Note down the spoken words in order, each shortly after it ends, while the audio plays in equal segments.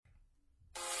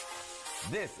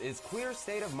This is Queer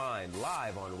State of Mind,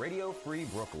 live on Radio Free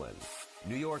Brooklyn,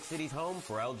 New York City's home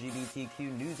for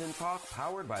LGBTQ news and talk,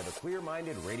 powered by the Queer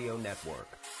Minded Radio Network.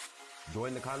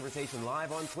 Join the conversation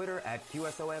live on Twitter at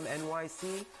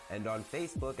QSOMNYC and on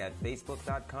Facebook at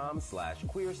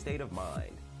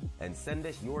facebook.com/queerstateofmind. And send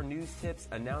us your news tips,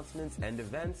 announcements, and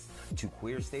events to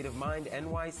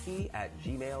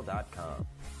queerstateofmindnyc@gmail.com.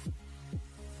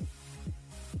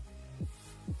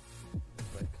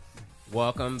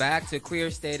 Welcome back to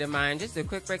Queer State of Mind. Just a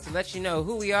quick break to let you know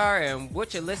who we are and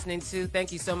what you're listening to.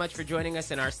 Thank you so much for joining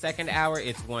us in our second hour.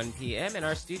 It's 1 p.m. in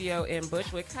our studio in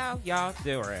Bushwick. How y'all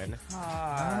doing?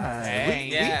 Hi. Hey,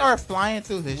 We are flying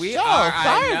through this We show. are.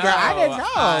 Sorry, girl. I didn't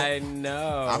know. I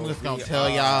know. I'm just going to tell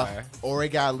y'all, Ori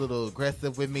got a little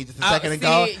aggressive with me just a second see,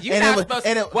 ago. You're not supposed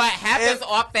to. What happens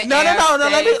off the air? No.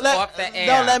 Off the air.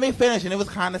 No, let me finish. And it was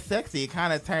kind of sexy. It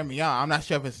kind of turned me on. I'm not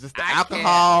sure if it's just the I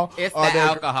alcohol can't. It's or the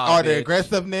alcohol, or the bitch.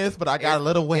 aggressiveness, but I got a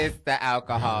little wet. It's the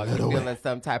alcohol. You're feeling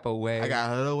some type of way. I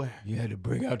got a little wet. You had to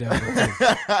bring out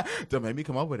that. Don't make me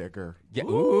come up with that, girl. Yeah.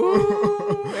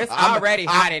 Ooh. It's already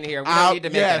hot in here. We don't need to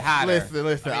make it hotter.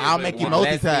 Listen. I'll make you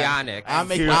multitask. Lesbianic. I'll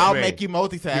make you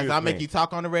multitask. I'll make you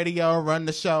talk on the radio, run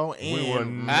the show, and We will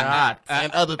not.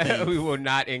 and other things. We will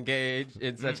not engage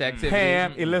in such activities.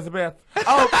 Pam, Elizabeth.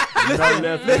 Oh,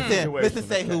 less listen,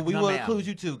 say who. We No, will ma'am. include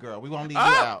you too, girl. We won't leave you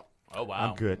out. Oh, wow.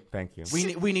 I'm good, thank you. We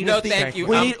need No, a thank you.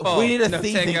 We I'm need full. we need a No,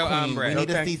 season tango, queen. hombre. We No, need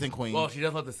a thank- season queen. Well, she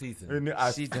does love the season.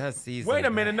 And She does season. Wait a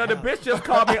minute, no, the bitch just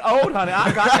called me old, honey.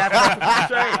 I got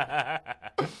that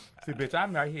from shade. See, bitch,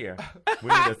 I'm right here. We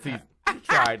need a season. You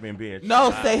tried me, bitch.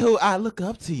 No, say who. I look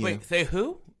up to you. Wait, say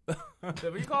who? What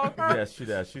you call her? Yes, she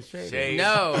does. She's shady. Shade.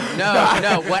 No.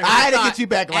 What I had to thought- get you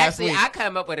back last actually, week. I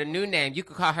come up with a new name. You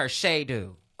could call her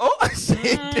Shadu. Oh,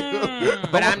 shit, dude.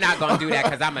 But I'm not going to do that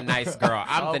because I'm a nice girl.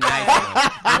 I'm the nice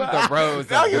one. I'm the rose.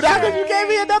 No, of you the not. show. You gave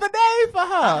me another name for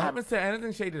I her. haven't said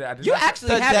anything shady to that. I just You got- actually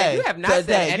Today. haven't. You have not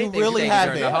Today. said You anything really today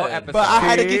during the haven't. whole episode. But I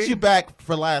had to See? get you back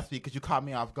for last week because you caught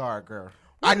me off guard, girl.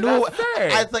 I did knew. I It,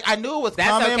 say? I was like, I knew it was That's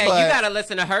coming, okay. but You got to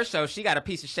listen to her show. She got a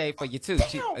piece of shade for you, too.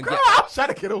 She, girl, I was trying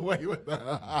to get away with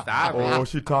that. Sorry. Oh,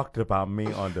 she talked about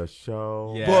me on the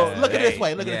show. Yeah. Well, look at Hey, this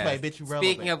way. Look at yes. this way, bitch. You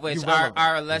relevant. Speaking of which, You relevant.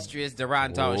 our illustrious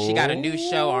Duranto, she got a new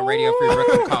show on Radio Free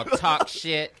Brooklyn called Talk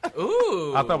Shit.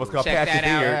 Ooh. I thought it was called Check Patchy that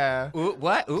out. Beard. Yeah. Ooh,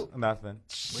 what? Ooh. Nothing.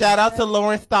 Shout out to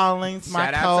Lauren Stallings, my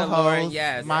Shout out to co-host, Lauren,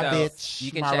 yes. my So bitch,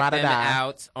 You can my check ride or them die.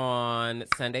 out on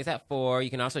Sundays at 4.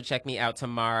 You can also check me out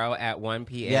tomorrow at 1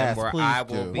 p.m. Yes, where please I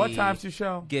will do. be What time's your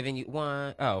show? giving you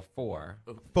 4. 4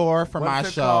 for my What's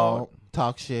it show. called?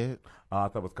 Talk shit. I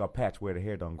thought it was called Patch Where the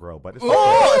Hair Don't Grow, but it's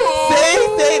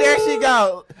Oh, see, there she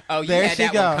go. Oh, you there had she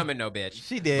that go. one coming, no bitch.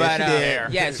 She did. But, she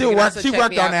did. yeah, she so you can worked. also She check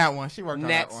worked me on out that one. She worked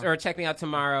next, on that one. or check me out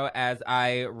tomorrow as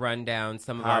I run down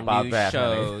some of How our about new that,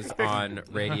 honey? shows on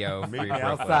Radio Meet Free me Brooklyn.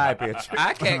 outside, bitch.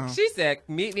 I can't. She said,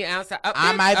 "Meet me outside." Oh,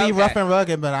 I bitch, might be okay. rough and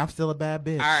rugged, but I'm still a bad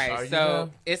bitch. All right, Are you so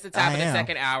now? it's the top I of the am.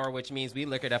 second hour, which means we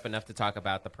liquored up enough to talk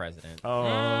about the president.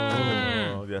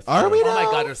 Oh, yes. Are we Oh, my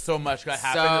now? God, there's so much that So,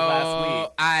 happened last week.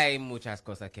 hay muchas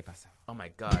cosas que pasan. Oh, my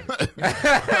God.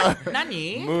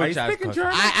 Nani? Are you Muchas speaking cosas.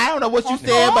 German? I don't know what you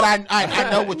said, but I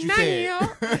know what you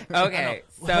said. Okay,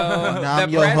 so the Nam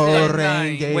yo president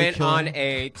renge went kyo. on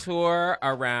a tour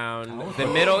around the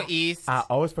Middle East I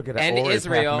always forget that and Ori is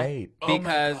Israel half-made.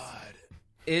 because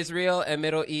Israel and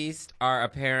Middle East are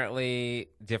apparently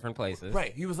different places.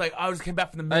 Right. He was like, I just came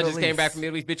back from the I Middle just East. came back from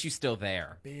Middle East, bitch. You still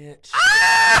there? Bitch.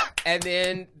 And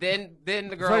then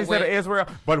the girl So he said went. to Israel,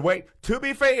 but wait, to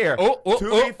be fair, To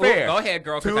be fair, go ahead,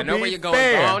 girl, because to I know where be you're going.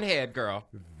 fair, Go on ahead, girl.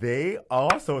 They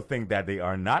also think that they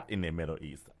are not in the Middle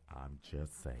East. I'm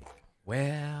just saying.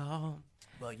 Well,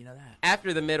 Well, you know that.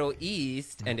 after the Middle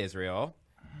East and Israel,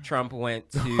 Trump went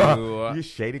You to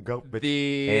shady goat bitch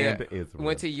the and Israel.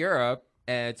 went to Europe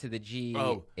and to the G8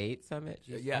 Oh. summit.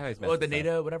 I Yeah. always mess Oh, the this up.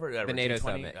 NATO, whatever. The NATO G20,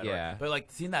 summit, whatever. yeah. But like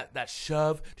seeing that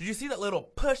shove. Did you see that little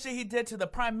push that he did to the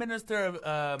Prime Minister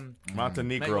of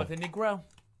Montenegro. Montenegro?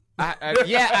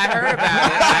 Yeah, I heard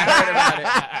about it. I heard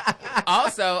about it.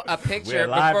 Also, a picture We're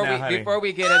live now, honey. before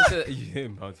we get into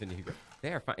Montenegro.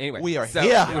 They are fine. Anyway, We are so,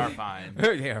 here. They are fine.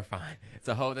 They are fine. It's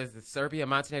a whole. There's Serbia,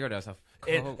 Montenegro. There's a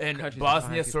And countries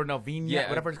Bosnia, behind you. Sornovina,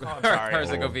 whatever it's called. I'm sorry.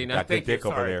 Herzegovina. Got good Thank you, dick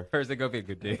over sorry. there. Herzegovina,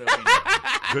 good dick.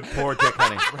 Good poor dick,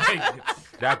 honey. Right.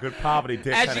 That good poverty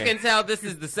dick, As honey. you can tell, this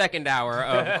is the second hour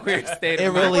of Queer State It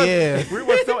of Mind. really is. We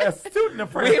were so astute in the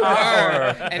first We were. hour.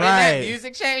 And then Right. that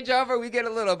music changeover, we get a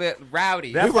little bit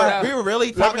rowdy. That's We were, why- we were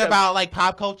really talking about like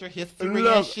pop culture history and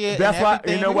Look, shit. that's and why,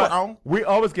 everything. you know We were what? on- We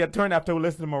always get turned after we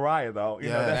listen to Mariah, though. You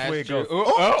know, Yeah. that's the way it true. goes.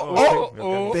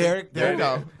 Oh. There you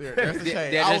go. There's the shade.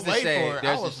 I There's was the waiting shade. for it. I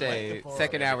There's the was waiting shade. for it.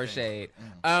 Second hour shade.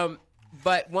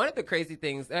 But one of the crazy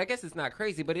things, and I guess it's not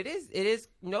crazy, but it is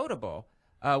notable.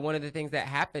 One of the things that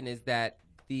happened is that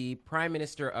the Prime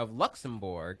Minister of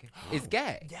Luxembourg is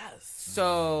gay. Yes.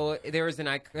 So there's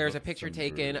a picture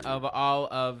taken of all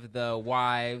of the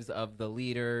wives of the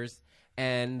leaders,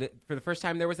 and for the first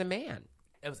time there was a man.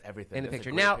 It was everything. In the That's picture.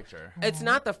 a great Now, picture. it's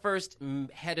not the first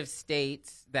head of state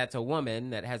that's a woman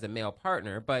that has a male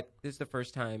partner, but this is the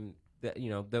first time that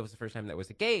that was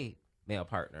a gay male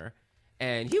partner,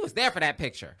 and he was there for that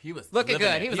picture. He was looking living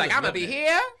good. it. He was He like, was "I'm gonna be living it."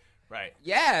 here." Right.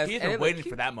 Yes, He's and been it waiting looked-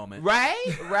 for that moment.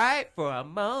 Right, for a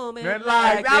moment Good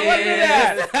like life. I want to do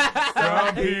this.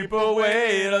 that. Some people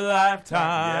wait a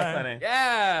lifetime. Yes, honey.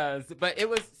 Yes, but it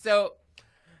was so.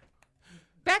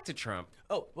 Back to Trump.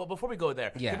 Oh, well, before we go there,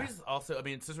 Yeah. can we just also, I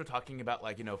mean, since we're talking about,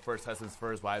 like, first husbands,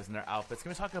 first wives, and their outfits, can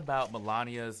we talk about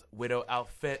Melania's widow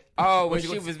outfit? Oh, when she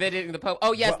she was- was visiting the Pope.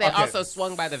 Oh, yes, Well, they okay, also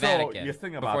swung by the so Vatican you're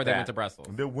thinking about before they that. went to Brussels.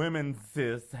 The women,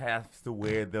 sis, has to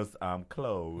wear those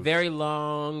clothes. Very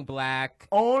long, black.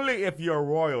 Only if you're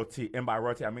royalty, and by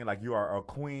royalty I mean like you are a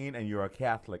queen and you're a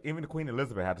Catholic. Even the Queen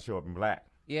Elizabeth had to show up in black.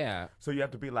 Yeah. So you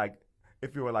have to be like,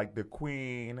 if you were like the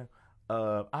queen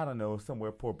of, I don't know,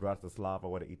 somewhere poor Bratislava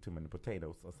where they eat too many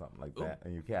potatoes or something like that,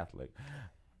 and you're Catholic.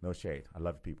 No shade. I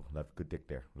love you people. Love good dick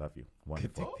there. Love you.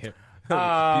 Wonderful. Beautiful shout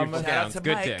out gowns, to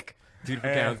good Mike. dick. Beautiful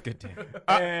And- gowns, good dick.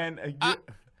 And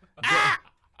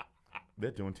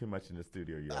they're doing too much in the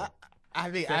studio, y'all. I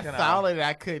mean, Second I saw it.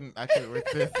 I couldn't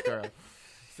resist, girl.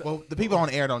 Well, the people on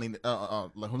air don't need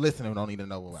who listen don't need to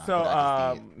know what So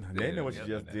I just did. they know what you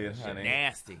just did, honey.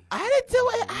 Nasty. I didn't do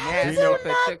it. I didn't you know- do Put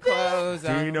your nothing. clothes Do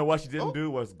on. you know what she didn't do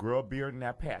was grow a beard in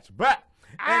that patch? But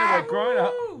anyway, growing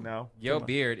up, no. Your too much.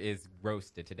 beard is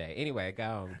roasted today. Anyway, go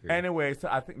on. Greer. Anyway, so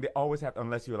I think they always have,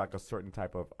 unless you're like a certain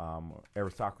type of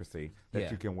aristocracy, that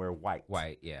Yeah. you can wear white.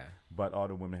 White, yeah. But all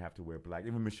the women have to wear black.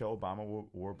 Even Michelle Obama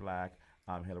wore black.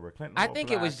 Hillary Clinton. I wore think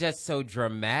black. it was just so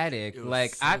dramatic. It was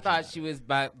Like so I thought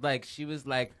dramatic. she was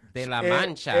like De La It-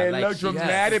 Mancha. it like looked she was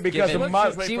dramatic because giving- the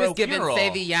mother- Wait she for was a giving funeral.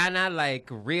 Sevillana like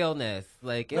realness.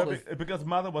 Like it No, was. because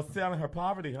mother was selling her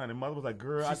poverty, honey. Mother was like,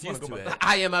 "Girl, I She's just want used to to go it. back.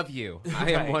 I am of you.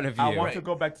 I am Right. one of you. I want Right. to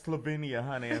go back to Slovenia,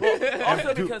 honey, and, Also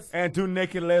and do, because- and do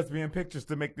naked lesbian pictures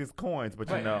to make these coins." But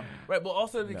you know, Right, well,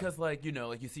 also because, like,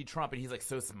 like, you see Trump, and he's, like,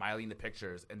 so smiling in the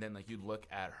pictures, and then, like, you look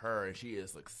at her, and she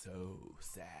is, like, so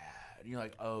sad. And you're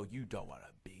like, oh, you don't want to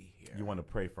be here. you want to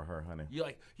pray for her, honey. You're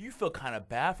like, you feel kind of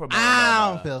bad for I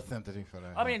Melanoma. don't feel sympathy for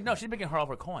that. I mean, no, she's making her all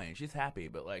her coin. She's happy,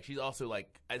 but, like, she's also,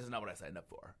 like, this is not what I signed up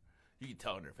for. You can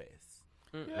tell in her face.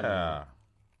 Yeah.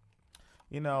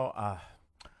 You know,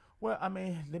 well, I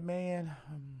mean, the man,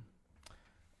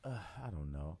 I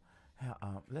don't know.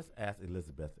 Let's ask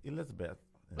Elizabeth. Elizabeth,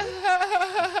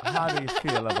 how do you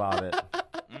feel about it?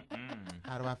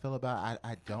 how do I feel about?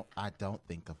 I don't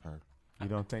think of her. You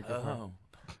don't think of her? Oh.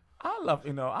 I love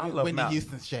Whitney Mal-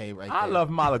 Houston's shade right I there. love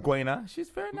Malaguena. She's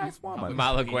a very nice woman.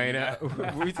 Malaguena.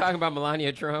 Were we talking about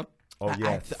Melania Trump? Oh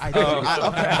yes. I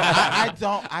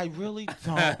really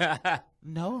don't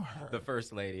know her. The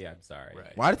first lady. I'm sorry.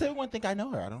 Right. Why does everyone think I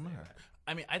know her? I don't know her.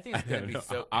 I mean, I think it's going to be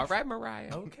so... All right, Mariah.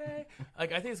 Okay.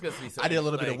 Like, I think it's going to be so... I did a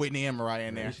little bit of like- Whitney and Mariah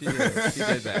in there. She did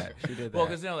that. She did that. Well,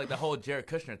 because, like, the whole Jared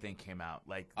Kushner thing came out,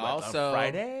 like, what, Also, on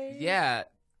Friday? Yeah.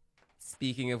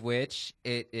 Speaking of which,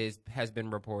 has been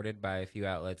reported by a few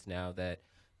outlets now that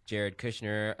Jared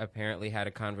Kushner apparently had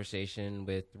a conversation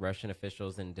with Russian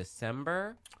officials in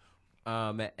December,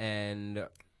 and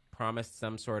promised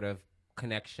some sort of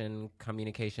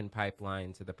communication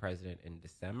pipeline to the president in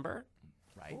December.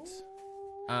 Right.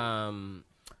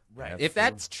 Right. If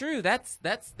that's true, that's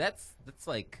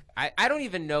like I don't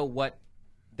even know what.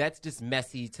 That's just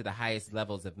messy to the highest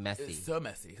levels of messy. It's so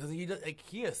messy because he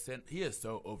is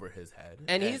so over his head,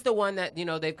 And he's the one that,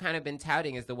 they've kind of been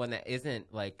touting as the one that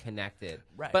isn't, like, connected.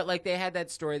 Right. But, like, they had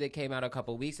that story that came out a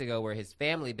couple weeks ago where his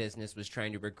family business was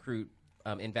trying to recruit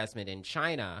investment in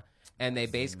China, and they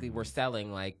basically were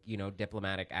selling, like,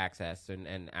 diplomatic access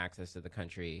and access to the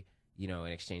country, in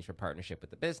exchange for partnership with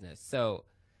the business. So,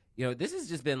 this has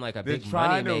just been, like, a big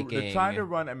money-making They're trying to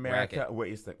run America. racket.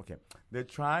 Wait a second. Okay. They're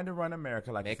trying to run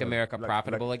America like Make it's a- America like-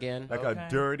 profitable like- again. Like Okay. a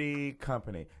dirty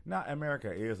company. Now,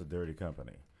 America is a dirty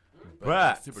company.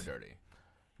 But super dirty.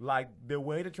 like the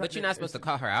way to try. But you're not supposed to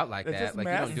call her out like it's that. just Like,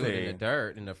 you don't do it in the messy.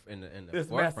 dirt, in the It's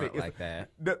forefront messy. like that.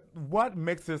 What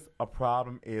makes this a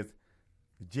problem is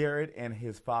Jared and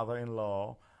his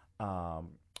father-in-law,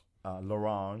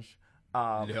 Laurence.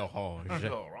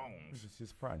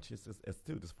 She's French. It's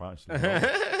astute. It's French.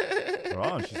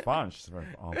 Laurence, she's French. She's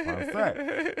Francais.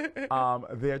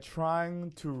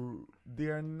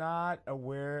 They're not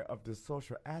aware of the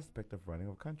social aspect of running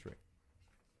a country.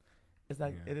 It's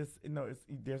like it is.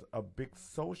 There's a big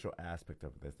social aspect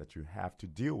of this that you have to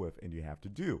deal with and you have to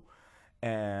do.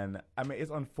 And I mean,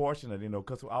 it's unfortunate,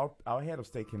 because our head of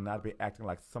state cannot be acting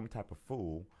like some type of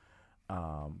fool.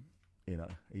 Are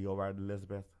you all right,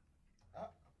 Elizabeth?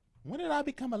 When did I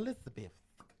become Elizabeth?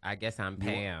 I guess I'm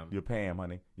Pam. You're Pam,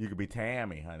 honey. You could be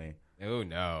Tammy, honey. Oh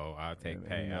no, I'll take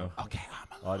Pam. Okay,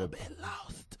 I'm a little bit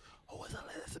lost. Who is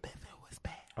Elizabeth and who is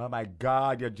Pam? Oh my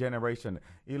God, your generation,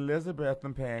 Elizabeth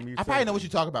and Pam. I probably know what you're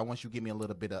talking about once you give me a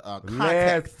little bit of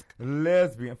context.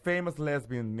 Famous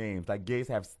lesbian names like gays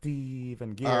have Steve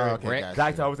and Gary. Oh, okay, gotcha.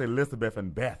 Guys always say Elizabeth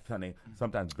and Beth, honey.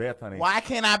 Sometimes Beth, honey. Why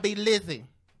can't I be Lizzie?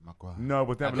 No,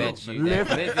 but I bet you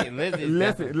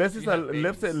that.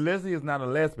 Lizzie is not a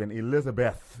lesbian.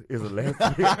 Elizabeth is a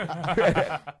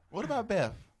lesbian. What about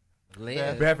Beth?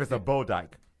 Liz. Beth is a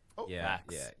Bodike. Yeah.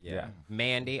 Yeah.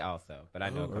 Mandy also, but I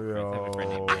know girlfriends have a friend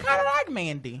named I Mandy. kind of like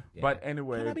Mandy. Yeah. But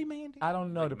anyway, Can I be Mandy? I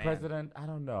don't know Like the man. president. I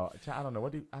don't know. I don't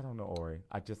know. I don't know, Ori.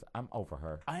 I'm over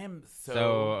her. I am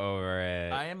so over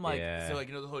it. I am like yeah. so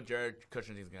like the whole Jared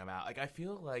Kushner thing's gonna come out. Like I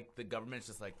feel like the government's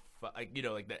just like like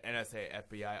the NSA,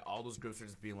 FBI, all those groups are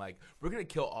just being like, we're gonna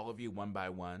kill all of you one by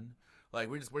one. Like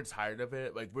we're tired of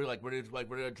it. Like we're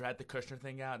gonna drag the Kushner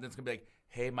thing out, and then it's gonna be like,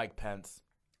 hey, Mike Pence,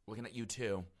 looking at you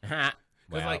too.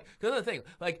 Because because the thing,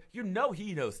 like he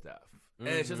knows stuff, and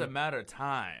it's just a matter of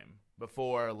time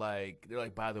before they're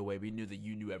like, by the way, we knew that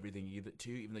you knew everything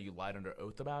too, even though you lied under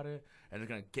oath about it, and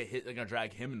they're gonna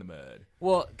drag him in the mud.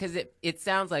 Well, because it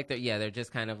sounds like they're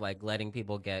just kind of like letting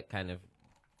people get kind of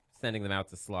sending them out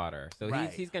to slaughter. So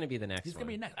Right. he's going to be the next. He's one.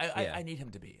 gonna be next. I need him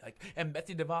to be like, and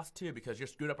Betsy DeVos too, because you're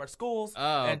screwed up our schools.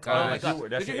 Oh, and, gosh. my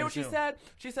God. That's Did you hear what she insane. said?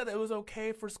 She said that it was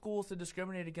okay for schools to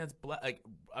discriminate against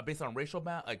based on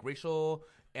racial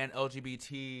and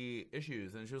LGBT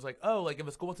issues, and she was like, oh, like if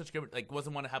a school wants to discriminate,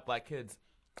 doesn't want to have black kids,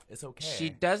 it's okay. She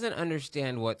doesn't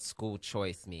understand what school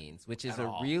choice means, which is At a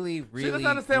all. really, She really, doesn't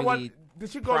understand really did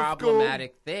she go to school?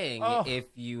 problematic thing Oh. if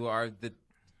you are the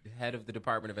head of the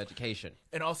Department of Education.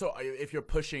 And also, if you're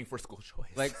pushing for school choice,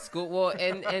 Like school, well,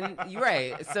 and you're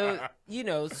right. So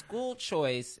school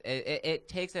choice it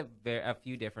takes a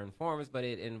few different forms, but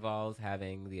it involves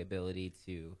having the ability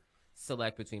to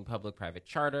select between public-private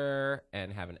charter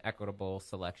and have an equitable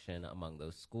selection among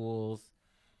those schools.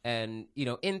 And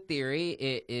in theory,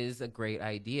 it is a great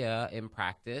idea. In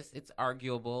practice, it's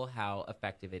arguable how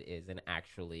effective it is in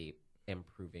actually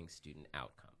improving student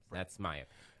outcomes. That's my opinion.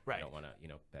 Right. I don't want to,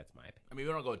 that's my opinion. I mean,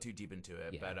 we don't go too deep into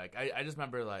it, Yeah. but I just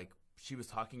remember she was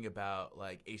talking about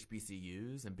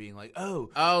HBCUs and being like,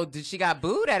 oh, Did she got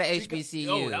booed at a HBCU?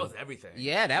 Oh, that was everything.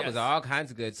 Yeah, that was Yes. all kinds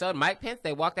of good. So Mike Pence,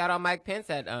 they walked out on Mike Pence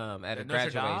at a Notre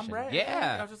graduation. Dame, right?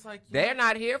 Yeah, I was just like, they're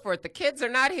not here for it. The kids are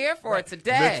not here for it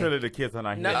today. Literally, the kids are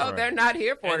not here. No, for it. they're not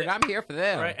here for And it. I'm here for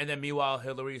them. Right, and then meanwhile,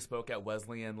 Hillary spoke at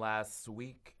Wesleyan last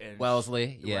week. And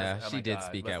Wellesley, she- yeah, oh she my did God,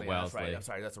 speak at Wesleyan, that's right. Wellesley. I'm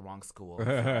sorry, that's the wrong school.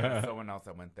 There's someone else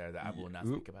that went there that I will not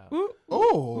speak about.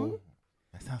 Oh,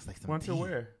 that sounds like some Went to tea.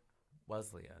 where?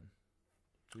 Wesleyan.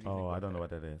 Who do you Oh, think I went don't know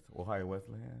there? what that is. Ohio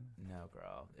Wesleyan. No,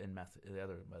 girl, the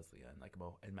other Wesleyan,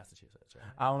 in Massachusetts, right?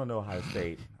 I don't know Ohio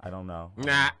State. I don't know.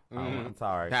 Nah. I'm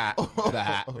sorry. Nah.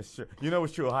 Nah. It's true.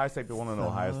 It's true. Ohio State, they want to know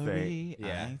Ohio State. Sorry,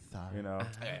 Yeah. I'm sorry.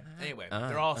 Okay. Anyway,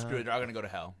 they're all screwed. They're all gonna go to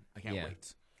hell. I can't Yeah.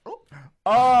 wait.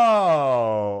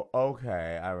 Oh,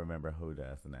 okay. I remember who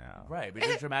does now. Right, we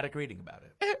did a dramatic reading about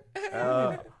it.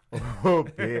 Oh,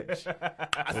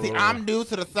 bitch. See, I'm new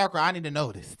to the circle. I need to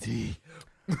know this. Tea.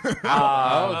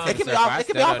 Oh, It can be so off. I It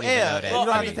can still be off don't even know air. that. You don't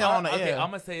have to tell on the okay, air.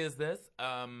 I'm gonna say is this.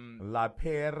 La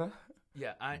paire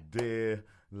Yeah, de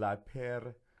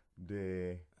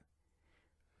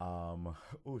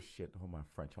oh shit. Hold my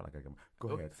French. Hold on, go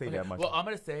ahead. Say Okay, that much. Well, I'm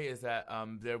gonna say is that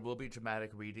there will be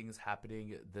dramatic readings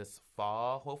happening this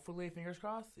fall. Hopefully, fingers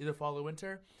crossed, either fall or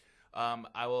winter.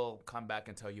 I will come back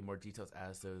and tell you more details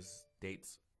as those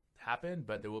dates happen.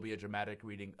 But there will be a dramatic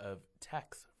reading of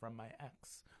Text from my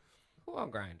ex. Who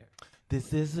on Grindr?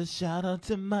 This is a shout out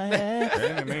to my ex.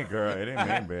 It ain't me, girl. It ain't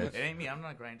me, bitch. It ain't me. I'm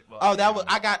not grinding. Well, Oh, that was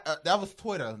that was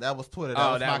Twitter. That was Twitter.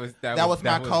 Oh, that that was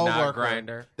my not coworker.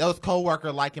 Grindr. That was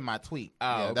coworker liking my tweet. Oh,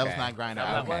 yeah, that was okay. not Grindr.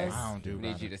 That Okay. was? I don't do We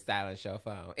need Grindr. you to silence your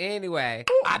phone. Anyway,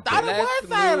 I thought it let's was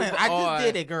silent. move I just on.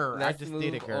 did it, girl. Let's I just did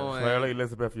it, move girl. on. Clearly,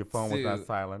 Elizabeth, your phone was not Sue.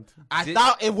 silent. I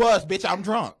thought it was, bitch. I'm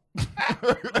drunk.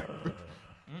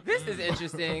 This is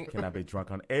interesting. Can I be drunk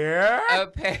on air? I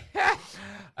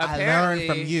Apparently,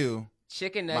 learned from you.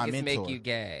 chicken my nuggets make mentor. you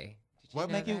gay. What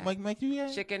know make you that? make you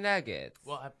gay? Chicken nuggets.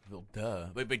 Well, duh.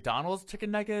 Like McDonald's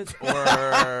chicken nuggets, or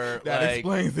That like,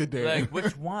 explains it, there. like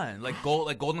which one? Like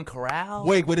Golden Corral?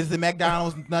 Wait, what is the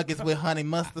McDonald's nuggets with honey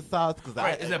mustard sauce? Because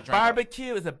Right, is it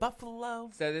barbecue? Is it buffalo?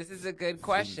 So this is a good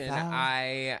question.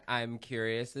 I'm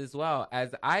curious as well,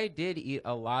 as I did eat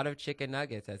a lot of chicken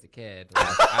nuggets as a kid. Like,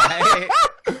 I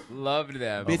loved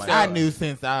them. Bitch, So I knew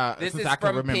since this I is can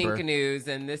from remember. Pink News,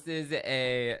 and this is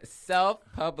a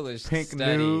self-published Pink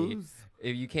study. News.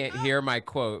 If you can't hear my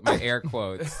quote, my air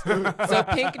quotes. So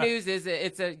Pink News is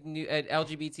an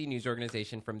LGBT news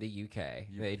organization from the UK.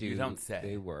 You don't say.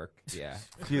 They work. Yeah.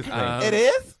 Excuse me. It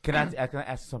is? Can I ask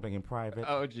you something in private?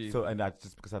 Oh, geez. So, and not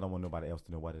just because I don't want nobody else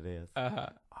to know what it is. Uh-huh.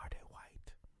 Are they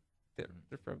white?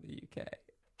 They're from the UK.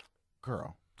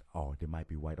 Girl. Oh, they might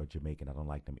be white or Jamaican. I don't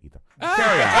like them either.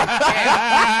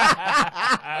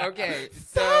 Okay,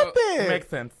 so Makes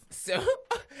sense. so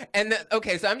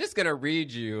so I'm just gonna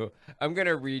read you. I'm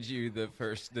gonna read you the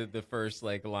first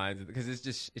like lines because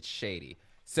it's shady.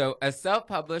 So a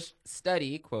self-published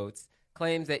study quotes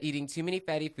claims that eating too many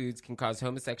fatty foods can cause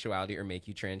homosexuality or make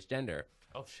you transgender.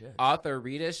 Oh shit. Author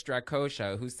Rita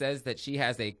Strakosha, who says that she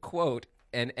has a quote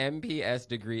an MPS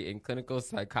degree in clinical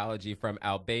psychology from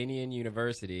Albanian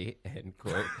University, end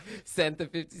quote, sent the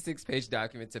 56-page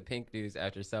document to Pink News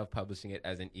after self-publishing it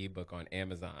as an ebook on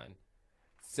Amazon.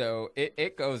 So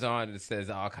it goes on and says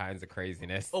all kinds of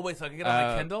craziness. Oh wait, so I can get it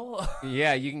on my Kindle?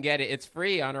 Yeah, you can get it. It's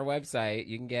free on our website.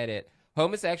 You can get it.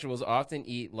 Homosexuals often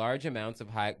eat large amounts of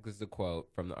this is a quote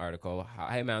from the article,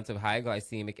 high amounts of high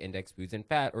glycemic index foods and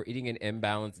fat, or eating an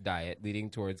imbalanced diet leading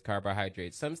towards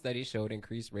carbohydrates. Some studies showed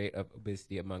increased rate of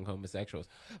obesity among homosexuals.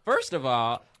 First of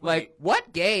all, like,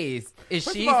 what gays is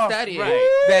she studying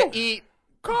that eat?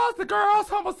 Calls the girls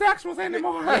homosexuals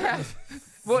anymore. Yeah.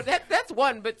 Well, that's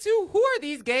one. But two, who are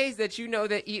these gays that you know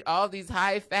that eat all these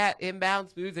high-fat,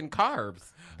 imbalanced foods and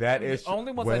carbs? That The is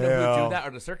only ones I know who do that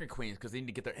are the circuit queens because they need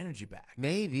to get their energy back.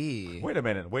 Maybe. Wait a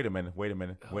minute. Let's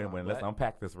what?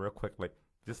 unpack this real quickly,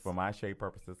 just for my shade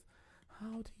purposes.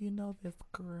 How do you know this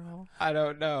girl? I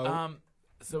don't know.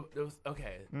 So it was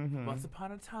okay. Once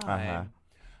upon a time, Uh-huh.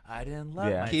 I didn't love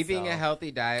myself. Keeping a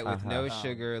healthy diet with no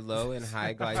sugar, low and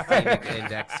high glycemic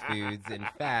index foods, and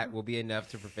fat will be enough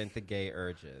to prevent the gay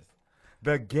urges.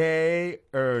 The gay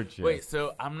urges. Wait,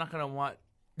 so I'm not gonna want.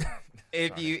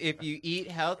 If you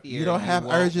eat healthier, You don't have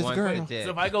won't urges, want girl? the dick.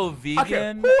 So if I go vegan,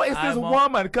 Okay, who is I this won't-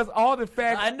 woman? Because all the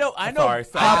facts. I know. Sorry,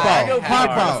 I know Harpo.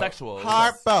 homosexuals.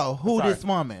 Harpo. Who Sorry. this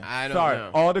woman? I don't Sorry,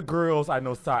 know. all the girls I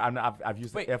know. Sorry, I've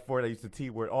used Wait. the F word. I used the T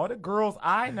word. All the girls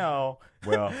I know.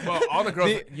 Well, Well, all the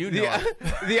girls you know.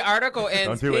 The article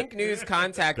ends. do Pink it. News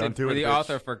contacted Don't do for it, the bitch.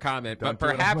 author for comment, Don't but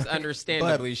do it. perhaps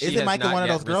understandably, But she isn't has Micah not one of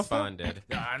yet those girls, though? responded.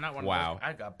 No, I'm not one Wow. of those.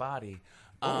 I got body.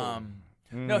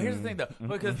 No, here's the thing though,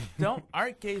 because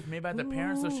aren't gays made by their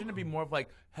parents? So shouldn't it be more of like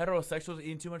heterosexuals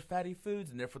eating too much fatty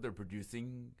foods and therefore they're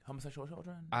producing homosexual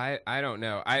children? I don't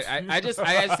know. I just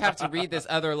have to read this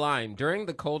other line. During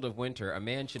the cold of winter, a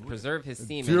man should preserve his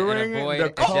semen During and avoid the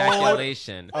cold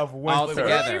ejaculation of winter. altogether.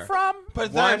 Where's she from? One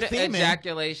Preserve semen.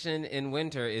 ejaculation in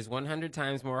winter is 100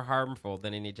 times more harmful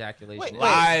than an ejaculation Wait, in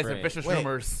Lies spring. and vicious Wait.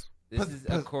 rumors. This is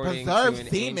according preserve to an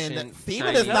semen. ancient Semen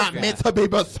is Chinese not fact. meant to be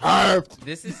preserved.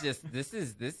 This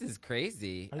is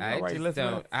crazy. Are you I all right, just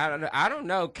Elizabeth? I don't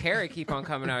know. Carrie keep on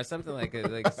coming out or something like she's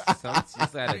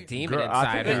got a demon Girl, I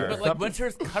inside think her. But like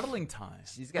winter's cuddling time.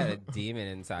 She's got a demon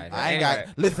inside her. I ain't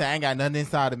Anyway. got nothing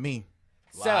inside of me.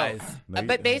 So, Lies. No, you-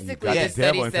 but you basically, got the the study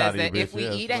devil inside says of you, that if bitch, we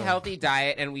yes, eat a yeah. healthy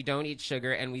diet and we don't eat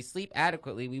sugar and we sleep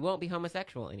adequately, we won't be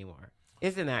homosexual anymore.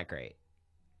 Isn't that great?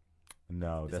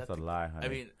 No, Is that's that a lie, honey. I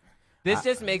mean, This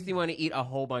just makes me want to eat a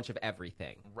whole bunch of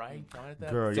everything. right? Something like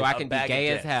that? Girl, So yeah. I A can be bag of gay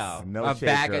as dicks. hell. No a shade,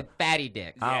 bag girl. of fatty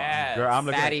dicks. Yes. Girl, I'm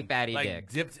looking Fatty like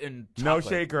dicks. dipped in No chocolate.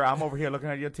 shade, girl. I'm over here looking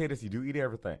at your titties. You do eat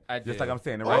everything. I Just do. like I'm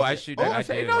saying. Oh, I should do. No I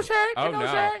shade, do. no shade. Oh, no no.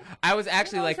 shade. I was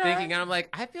actually No like shade. thinking, and I'm like,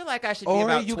 I feel like I should be Or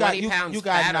about you got- 20 pounds you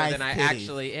got fatter nice than I titties.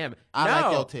 actually am. I no,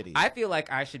 like your titties. I feel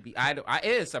like I should be. It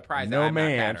is surprising. No that I'm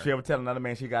man not she fatter. ever tell another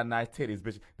man she got nice titties,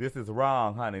 bitch. This is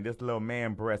wrong, honey. This little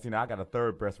man breast. You know, I got a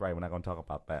third breast right. We're not gonna talk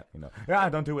about that. You know, yeah,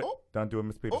 don't do it. Don't do it,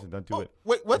 Miss Peterson. Don't do it.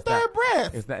 Wait, what It's not- third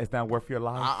breath? It's not worth your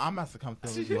life. I'm about to come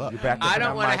through you up. You back I up don't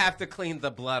in want to that mic. have to clean the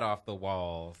blood off the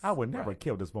walls. I would never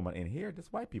kill this woman in here.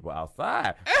 There's white people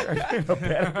outside.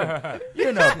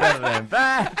 You know better than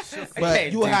that. can't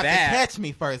But you will do have that. to catch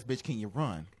me first, bitch. Can you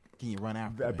run? Can you run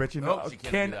after me? But you know, Nope, she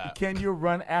can't do that. can you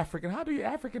run African? How do you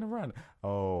African run?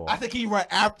 Oh. I think can you run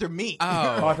after me?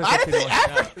 Oh. Oh, I didn't say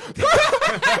African.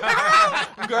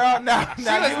 Girl, now She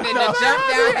was finna jump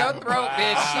down your throat,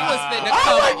 bitch. She was finna Oh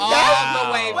come my God. all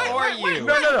the way for you.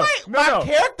 No. My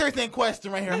character's in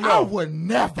question right here. I would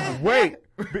never. Wait.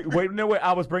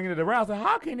 I was bringing it around. So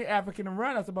how can the African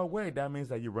run? I said, but wait, that means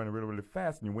that you're running really, really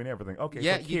fast and you win everything. Okay,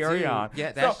 Yeah, so you carry do. on.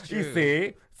 Yeah, that's so, You true.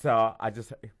 see, so I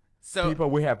just people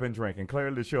we have been drinking.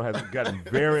 Clearly, the show has gotten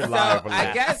very So lively.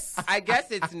 I guess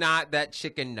it's not that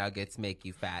chicken nuggets make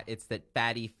you fat. It's that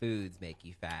fatty foods make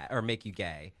you fat or make you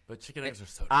gay. But chicken eggs are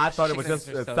so. I thought it was Chicken just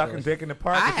eggs are so sucking delicious. dick in the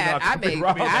park. I made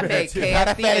Not a KFC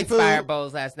fatty inspired food.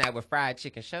 bowls last night with fried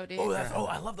chicken. Show did.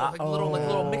 I love those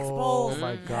little mixed bowls. Oh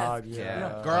my God! Yeah.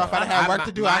 Yeah. Girl, if I had work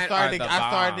to do, I mine are started the to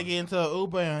bomb. get into an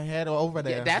Uber and head over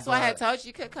there. Yeah, that's why I had But told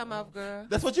you could come up, girl.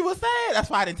 that's what you were saying. That's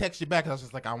why I didn't text you back. 'Cause I was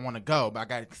just like, I want to go, but I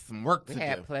got some work We to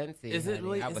had do. plenty. Is it honey.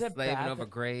 really- I is was it slaving bad over that-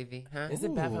 gravy, huh? Is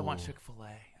it bad if I want Ooh. Chick-fil-A?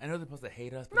 I know they're supposed to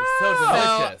hate us, but it's so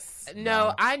delicious.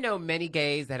 No, I know many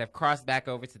gays that have crossed back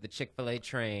over to the Chick-fil-A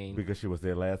train. Because she was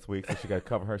there last week, so she got to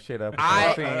cover her shit up.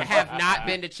 I Seen. have not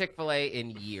been to Chick-fil-A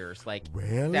in years, like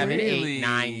Really? 7, 8, Really?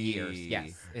 9 years.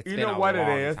 Yes, it's You been know a what it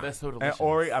long is? time. That's so And delicious.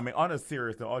 Ori, I mean, on a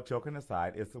serious note, all joking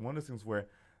aside, it's one of those things where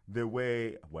the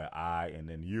way where I and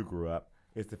then you grew up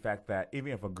is the fact that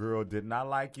even if a girl did not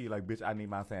like you, like, bitch, I need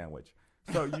my sandwich.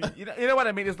 So you know what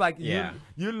I mean? It's like Yeah.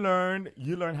 you learn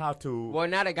how to. Well,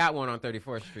 now they got one on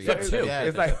 34th Street. So two. Yeah.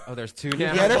 It's like Oh, there's two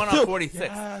now. Yeah, there's one on two. 46.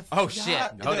 Yes, Oh yes,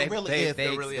 shit! Oh, there really is. they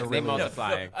There really is. they There really is.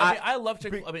 multiplying. I mean, I love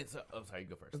Chick-fil-A. I mean, sorry, you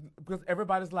go first. because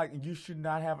everybody's like, you should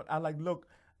not have. I like, look,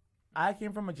 I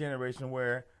came from a generation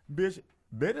where, bitch,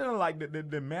 they didn't like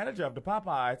the manager of the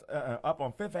Popeyes up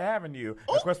on Fifth Avenue,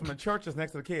 of course, from the churches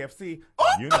next to the KFC.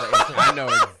 You know, I know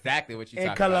exactly what you're in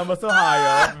talking Columbus,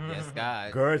 Ohio. about. Yes,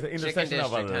 God. Girls, the Chicken intersection of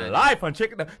district, honey. a life on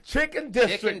Chicken District. Chicken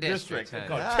District. District, It's honey.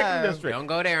 called Yeah. Chicken District. Don't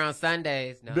go there on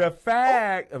Sundays. No. The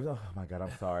fact, oh my God,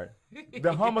 I'm sorry.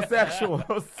 The homosexuals.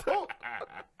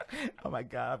 Oh my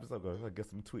God, I'm so good. I'll get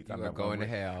some tweets. You I'm are not going to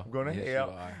gonna- hell. I'm going to Yes,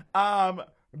 hell.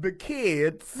 The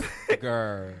kids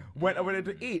Girl. went over there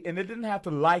to eat, and they didn't have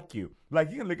to like you.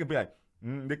 Like, you can look and be like,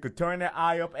 they could turn their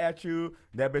eye up at you.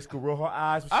 That bitch could roll her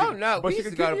eyes. but Oh she- no, but we she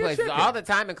used to could go give to you places chicken. all the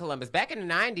time in Columbus. Back in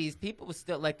the '90s, people was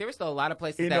still like there were still a lot of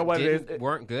places You that know what it didn't, is?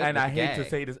 weren't good. And with I hate gay. to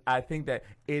say this. I think that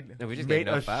it No, we just made gave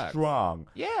no us fucks. strong.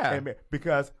 Yeah.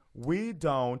 Because we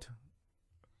don't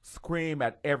scream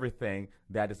at everything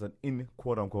that is an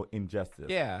quote unquote injustice.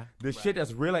 Yeah. The shit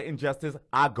that's really injustice,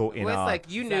 I go in Well, it's on.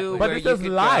 like you knew but where this you is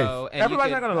could life. go and you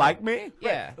Everybody's could- not gonna like me.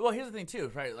 Yeah. Well, here's the thing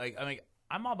too, right? Like, I mean,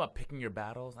 I'm all about picking your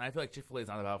battles, and I feel like Chick-fil-A is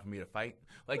not about for me to fight.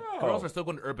 Like, No. girls are still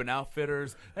going to Urban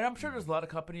Outfitters, and I'm sure there's a lot of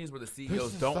companies where the CEOs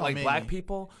There's don't so like many. black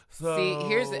people. So See,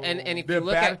 here's and if They're you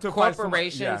look bad at to fight someone-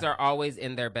 corporations yeah. are always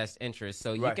in their best interest.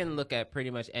 So you Right. can look at pretty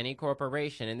much any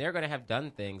corporation and they're going to have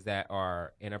done things that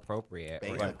are inappropriate or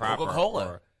Basically. improper. Coca-Cola.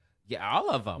 or- yeah, all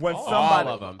of them. When all somebody-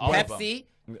 of them. all of Pepsi,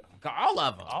 all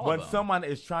of them. All When of them. someone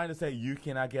is trying to say you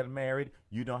cannot get married,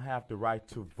 you don't have the right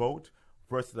to vote.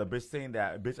 Versus a bitch saying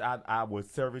that, bitch, I would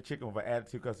serve you chicken with an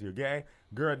attitude because you're gay.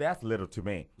 Girl, that's little to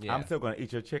me. Yeah. I'm still gonna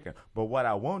eat your chicken. But what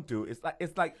I won't do is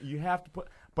it's like you have to put.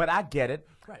 But I get it.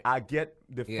 Right. I get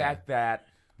the Yeah. fact that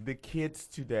the kids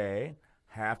today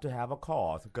have to have a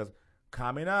cause because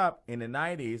coming up in the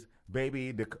 90s,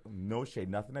 baby, no shade,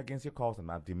 nothing against your cause. I'm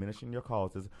not diminishing your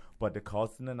causes, but the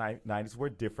causes in the 90s were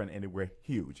different and they were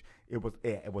huge. It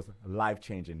was life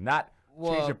changing, not.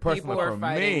 Well, changing personal people were for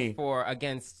fighting me. for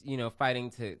against fighting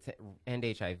to end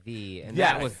HIV, and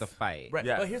Yes. that was the fight. Right.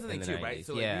 Yes. But here's the thing In too, the right? 90s,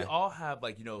 So like, yeah. we all have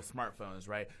smartphones,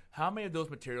 right? How many of those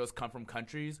materials come from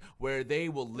countries where they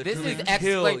will This literally is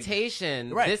kill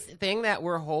exploitation. Right. This thing that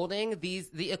we're holding,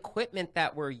 the equipment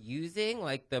that we're using,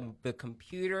 like the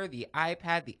computer, the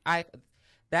iPad, the iPhone,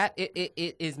 that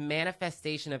it is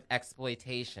manifestation of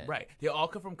exploitation. Right. They all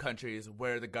come from countries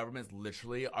where the governments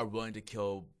literally are willing to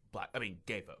kill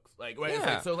gay folks. Like, right? It's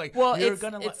Yeah. like, so like, well, you're it's,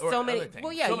 gonna it's or so many. other things.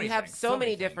 Well, yeah, So you many have things. so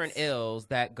many different things. ills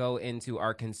that go into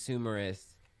our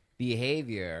consumerist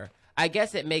behavior. I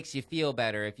guess it makes you feel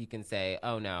better if you can say,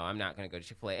 "Oh no, I'm not going to go to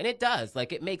Chick-fil-A," and it does.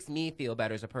 Like, it makes me feel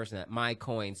better as a person that my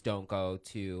coins don't go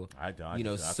to, I don't.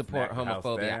 I support smack the house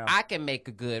homophobia. down. I can make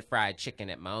a good fried chicken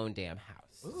at my own damn house.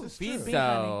 Ooh, This is feed true. me,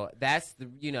 honey. So that's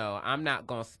I'm not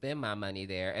gonna spend my money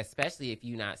there, especially if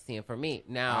you're not seeing for me.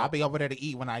 Now, I'll be over there to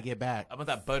eat when I get back. How about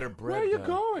that butter bread? Where are you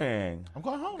though? going? I'm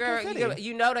going home. girl, to the you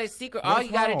city. know the secret. All What's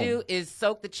you gotta wrong? do is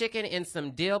soak the chicken in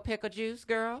some dill pickle juice,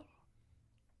 girl.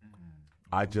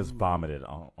 I just vomited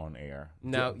on air.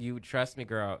 No, you trust me,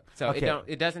 girl. So Okay.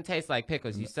 it doesn't taste like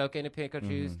pickles. You soak in the pickle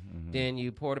juice, then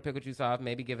you pour the pickle juice off,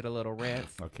 maybe give it a little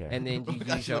rinse, Okay. and then you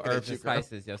Got use you your looking at herbs and you, girl.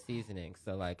 spices, your seasonings.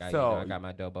 So like I So- got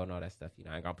my adobo and all that stuff.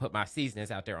 I ain't gonna put my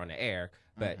seasonings out there on the air,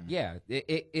 but yeah,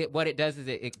 it what it does is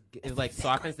it like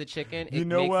softens the chicken. You It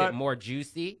know makes what? it more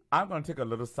juicy. I'm going to take a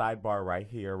little sidebar right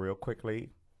here real quickly.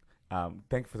 Thank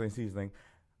you for saying seasoning.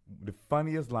 The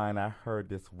funniest line I heard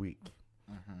this week,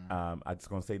 I'm just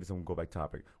going to say this and we'll go back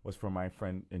topic, was from my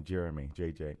friend Jeremy,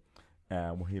 JJ.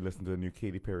 When he listened to the new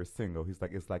Katy Perry single, he's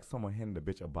like, it's like someone handed a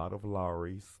bitch a bottle of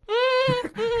Lowry's.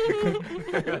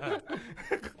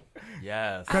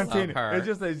 Yes. Continue. her. It's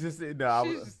just,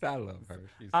 I love her.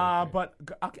 She's so great. but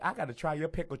I got to try your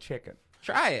pickled chicken.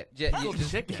 Try it. You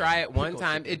just chicken. try it one Pickled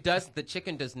time. chicken. It does. The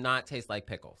chicken does not taste like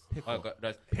pickles.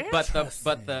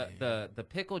 But the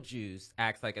pickle juice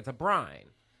acts like it's a brine.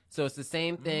 So it's the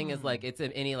same thing as like it's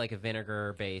any like a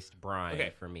vinegar based brine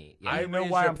Okay. for me. I know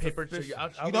raise why your I'm paper suspicious.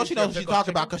 chicken. You know she knows what she's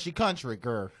talking about because she country,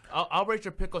 girl. I'll rate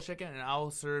your pickle chicken and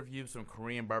I'll serve you some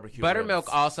Korean barbecue. Buttermilk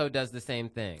ribs. also does the same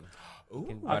thing.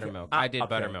 Buttermilk. I did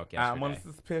buttermilk I'm yesterday.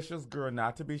 a suspicious girl,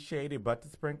 not to be shady, but to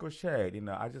sprinkle shade. You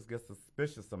know, I just get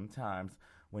suspicious sometimes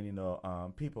when,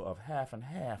 people of half and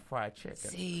half fried chicken.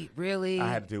 See, really? I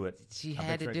had to do it. She I've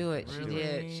had been to do it. training She to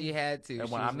do did. She had to. And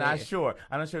She when was I'm not ready. sure.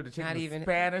 I'm not sure if the chicken Not is even-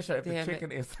 Spanish or if the Damn it.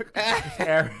 chicken is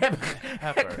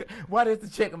Arabic. What is the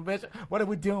chicken, bitch? What are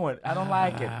we doing? I don't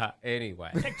like it.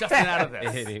 Anyway. Take Justin out of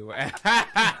this. Anyway.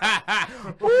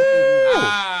 Ooh.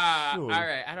 All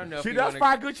right. I don't know. She if you does wanna-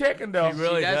 fry good chicken, though. She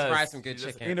really does does fry some good She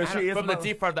does. chicken. You know, she is From the my-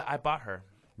 deep fryer that I bought her.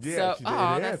 Yeah, So- she did.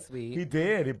 aw, It that's is. sweet. He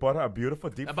did. He bought her a beautiful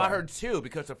deep I fry. bought her two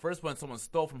because the first one someone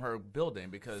stole from her building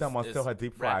because Someone it's stole her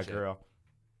deep fry, ratchet. girl.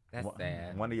 That's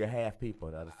sad. One of your half people,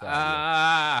 the other side.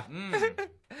 Ah. Mm.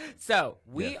 So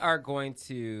we Yes. are going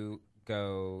to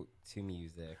go to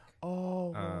music.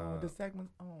 The segment.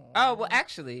 Oh well,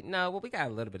 actually, no. Well, we got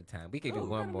a little bit of time. We could do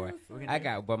one more. I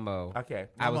got one more. Okay.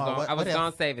 I was One more. going. I was What else?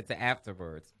 gonna save it to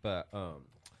afterwards, but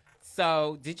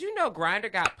So did you know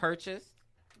Grindr got purchased?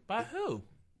 By who?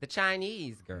 The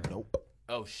Chinese girl. Nope.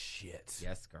 Oh shit.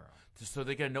 Yes, girl. Just so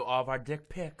they can know all of our dick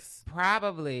pics.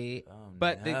 Probably. Oh,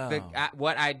 But no.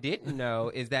 what I didn't know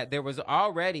is that there was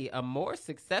already a more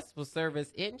successful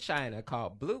service in China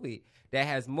called Bluey that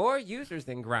has more users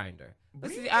than Grindr.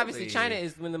 See, obviously, Really? China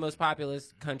is one of the most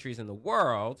populous countries in the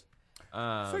world.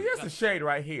 So here's the shade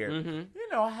right here. Mhm. You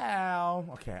know how?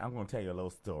 Okay, I'm going to tell you a little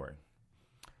story.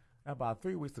 About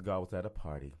 3 weeks ago, I was at a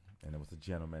party, and there was a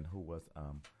gentleman who was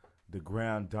the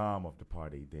grand dame of the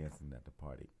party dancing at the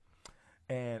party.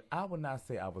 And I would not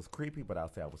say I was creepy, but I'll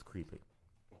say I was creepy.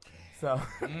 So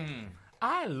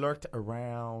I lurked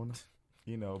around,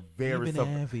 very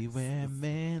everywhere,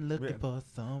 man, looking for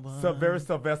someone. so very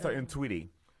Sylvester and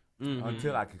Tweety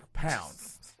until I could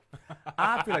pounce.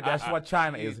 I feel like that's what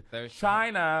China is. thirsty.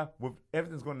 China, with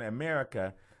everything's going to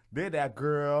America, they're that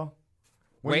girl.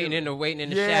 when Waiting you- in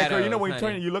the yeah, shadows. girl, you know when you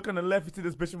honey. turn, you look on the left, you see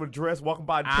this bitch with a dress walking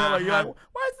by the pillar. You're Uh-huh. like,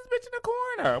 why is this bitch in the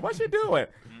corner? What's she doing?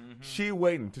 She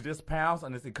waiting to just pounce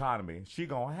on this economy. She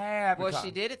gonna have. Well,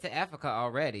 she did it to Africa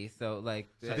already, so like.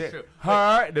 That's true.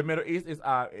 Her, the Middle East is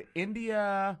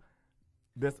India.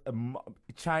 This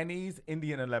Chinese,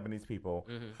 Indian, and Lebanese people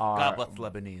are God bless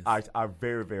Lebanese. are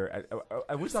very, very.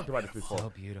 We talked about this before. So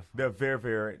beautiful. They're very,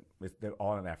 very. They're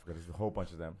all in Africa. There's a whole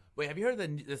bunch of them. Wait, have you heard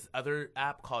of this other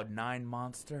app called Nine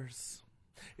Monsters?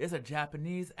 It's a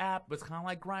Japanese app, but it's kind of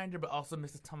like Grindr, but also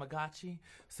Mrs. Tamagotchi.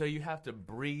 So you have to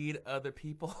breed other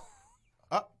people.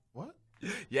 What?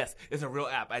 Yes, it's a real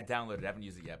app. I downloaded it. I haven't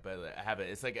used it yet, but I have it.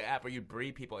 It's like an app where you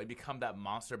breed people and become that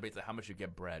monster based on how much you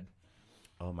get bred.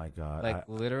 Oh my god! Like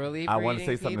literally. I want to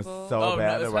say breeding something people? so Oh,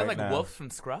 bad no, it's right kind of like now. Wolf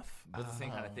from Scruff. But it's the same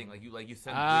kind of thing. Like you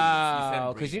send Oh,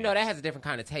 breeds. because you know that has a different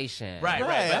connotation. Right.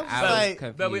 Right, But, I'm but-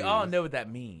 like- but we all confused. know what that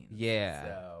means. Yeah.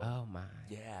 So, Oh my.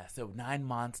 yeah. So Nine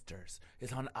Monsters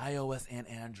is on iOS and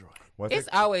Android. Was It's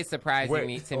it- always surprising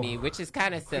Wait, to me, which is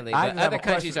kind of silly. I But just have other a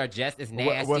countries question. are just as wa-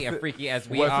 nasty was and it- freaky as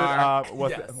we was are. It, was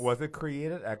Yes. it was it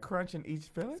created at Crunch in each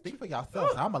village? Speak for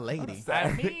yourself. I'm a lady.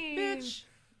 I mean,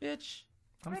 Bitch.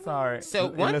 I'm sorry. So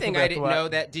one thing I Elizabeth, didn't what? know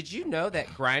that did you know that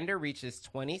Grindr reaches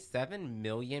 27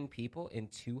 million people in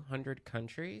 200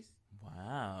 countries?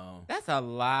 wow. That's a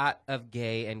lot of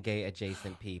gay and gay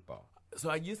adjacent people.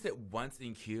 So I used it once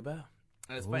in Cuba,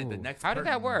 and it's funny. The Ooh. next How did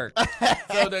that work?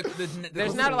 So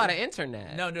There's not a lot of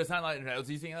internet. No, it's not like I was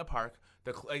using it in the park.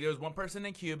 There was one person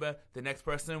in Cuba. The next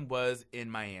person was in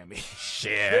Miami.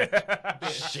 Shit.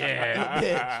 Shit.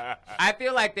 Bitch. I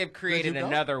feel like they've created go?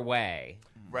 another way.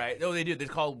 Right? No, they do.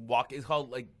 It's called walk. It's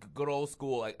called like good old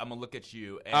school. Like I'm gonna look at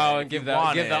you. And and if give you the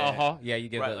want give the it, yeah, you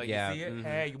give right, the like, yeah. You see it? mhm.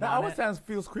 Hey, you That want always it?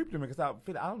 feels creepy to me because I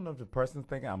don't know if the person's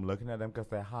thinking I'm looking at them because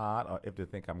they're hot or if they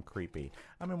think I'm creepy.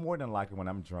 I mean, more than likely when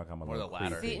I'm drunk, I'm a More little the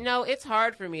latter. creepy. See, no, it's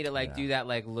hard for me to like Yeah. do that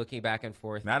like looking back and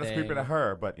forth. Not as thing. creepy to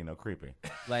her, but creepy.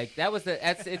 Like that was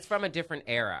it's from a different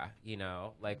era,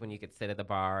 like when you could sit at the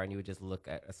bar and you would just look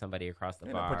at somebody across the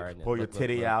bar and Pull your look,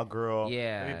 titty look. out, girl.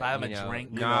 Yeah, Maybe buy them a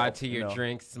drink. nod to your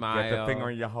drink, smile. Get the finger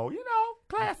in your hole.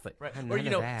 Classic. Right. None Or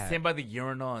of that. stand by the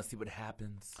urinal and see what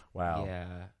happens. Wow. Yeah,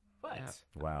 What? Yeah.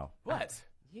 Wow. What?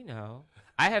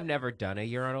 I have never done a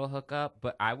urinal hookup,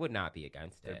 but I would not be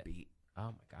against They're it. beat.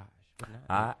 Oh my gosh, would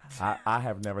not be. I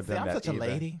have never See, done I'm that such a either.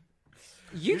 lady.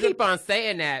 You keep on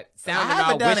saying that, sounding I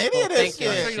haven't all done wishful any of this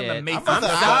thinking shit. shit. I'm I'm supposed to-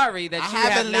 sorry that I you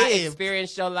have haven't not lived.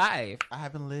 experienced your life. I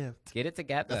haven't lived. Get it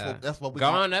together. That's what we go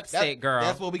gon- on upstate, girl.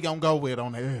 That's what we gonna go with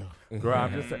on the air. Girl,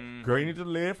 I'm just saying, girl, you need to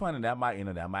live, honey. That might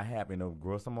happen.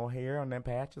 Grow some more hair on them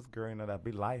patches, girl. That'll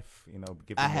be life. Give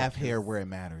I you more have hair kiss, where it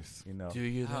matters. Do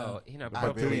you though? Oh, I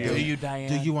but really Do do. you, Diane?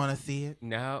 Do you want to see it?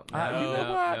 No, you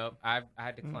know what? no.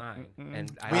 I decline.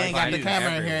 And I We ain't got the decline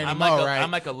camera in here everyone. anymore, I'm like a- right?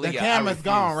 I'm like a Leah. The I camera's refuse.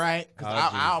 gone, right? Oh,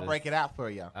 I'll Jesus. break it out for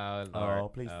you. Oh Lord. Oh,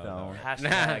 please don't. Lord.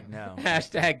 Hashtag no.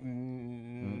 Hashtag.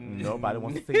 Nobody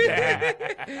wants to see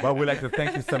that. Well, we'd like to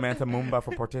thank you, Samantha Mumba,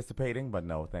 for participating, but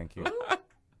no, thank you.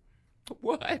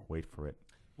 What? Wait for it.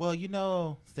 Well,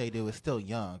 Say-Do is still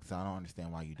young, so I don't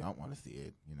understand why you don't want to see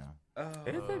it.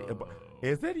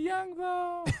 Is it young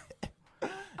though?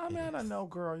 I mean, I don't know,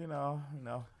 girl.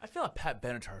 I feel a Pat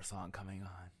Benatar song coming on.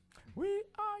 We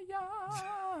are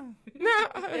young.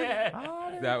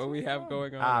 Is that what we have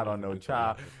going on? I don't know,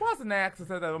 child. What's next? Is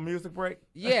that a music break?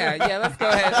 Yeah. Let's go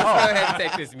ahead. Let's go ahead and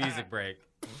take this music break.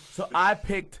 So I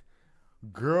picked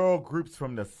girl groups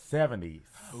from the 70s.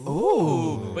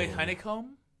 Ooh. Wait,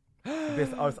 Honeycomb?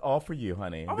 It's all for you,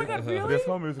 honey. Oh my God, really? This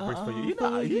whole music break's for you.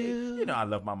 for you. You know I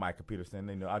love my Michael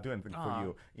Peterson. I'll do anything for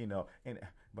you.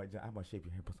 But I'm gonna shape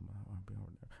your hair, put some R&B over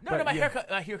there. No, But my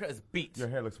haircut is beat. Your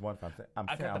hair looks wonderful. I'm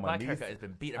I've saying got the I'm black a niece. haircut. It's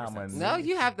been beat ever I'm a since. No,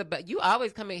 you have you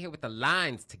always come in here with the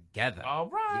lines together. All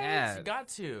right. Yes. You got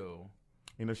to.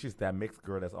 She's that mixed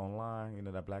girl that's online.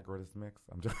 That black girl that's mixed.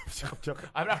 I'm joking.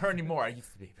 I'm not her anymore. I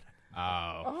used to be.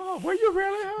 Oh, were you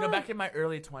really her? No, back in my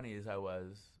early 20s, I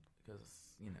was. Because,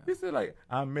 You said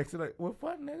I'm mixed. With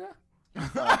what, nigga?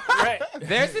 Right.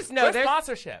 There's this Where's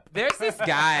sponsorship? There's this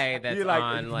guy that's You like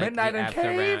on Midnight the in apps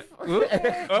Cave? around.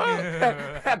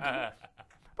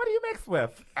 What do you mix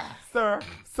with? Sir,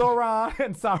 Sauron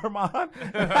and Saruman?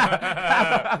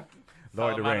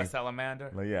 Lord of the Rings.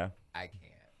 Salamander. Yeah. I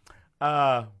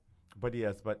can't. But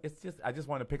it's just I just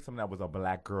want to pick something that was a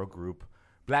black girl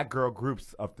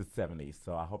groups of the 70s.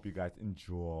 So I hope you guys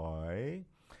enjoy.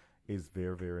 It's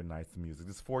very, very nice music.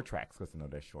 There's 4 tracks because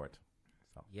they're short.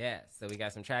 Yes, so we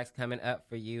got some tracks coming up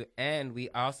for you, and we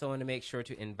also want to make sure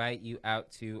to invite you out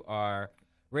to our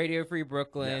Radio Free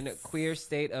Brooklyn Queer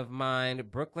State of Mind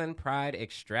Brooklyn Pride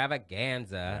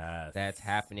Extravaganza. Yes. That's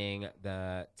happening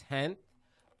the 10th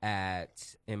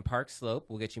in Park Slope.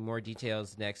 We'll get you more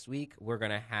details next week. We're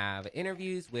going to have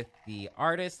interviews with the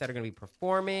artists that are going to be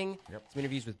performing, some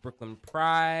interviews with Brooklyn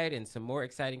Pride, and some more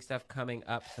exciting stuff coming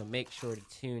up, so make sure to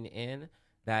tune in.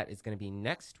 That is going to be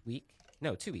next week.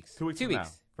 No, 2 weeks. 2 weeks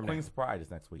from Queen's now. Pride is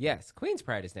next week. Yes, Queen's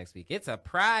Pride is next week. It's a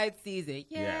Pride season.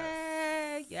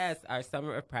 Yes. Yes, our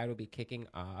Summer of Pride will be kicking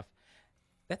off.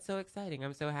 That's so exciting.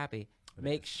 I'm so happy.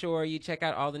 Make sure you check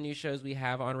out all the new shows we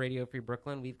have on Radio Free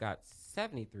Brooklyn. We've got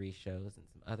 73 shows and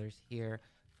some others here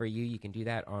for you. You can do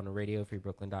that on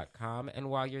radiofreebrooklyn.com. And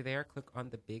while you're there, click on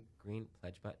the big green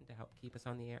pledge button to help keep us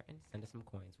on the air and send us some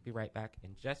coins. We'll be right back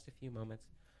in just a few moments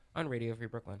on Radio Free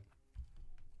Brooklyn.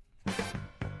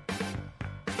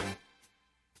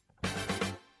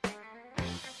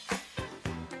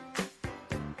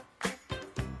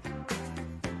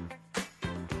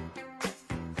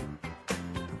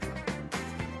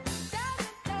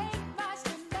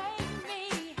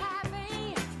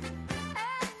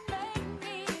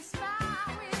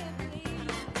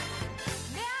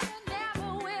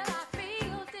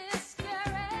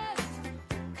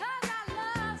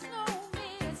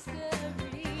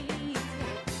 Mystery.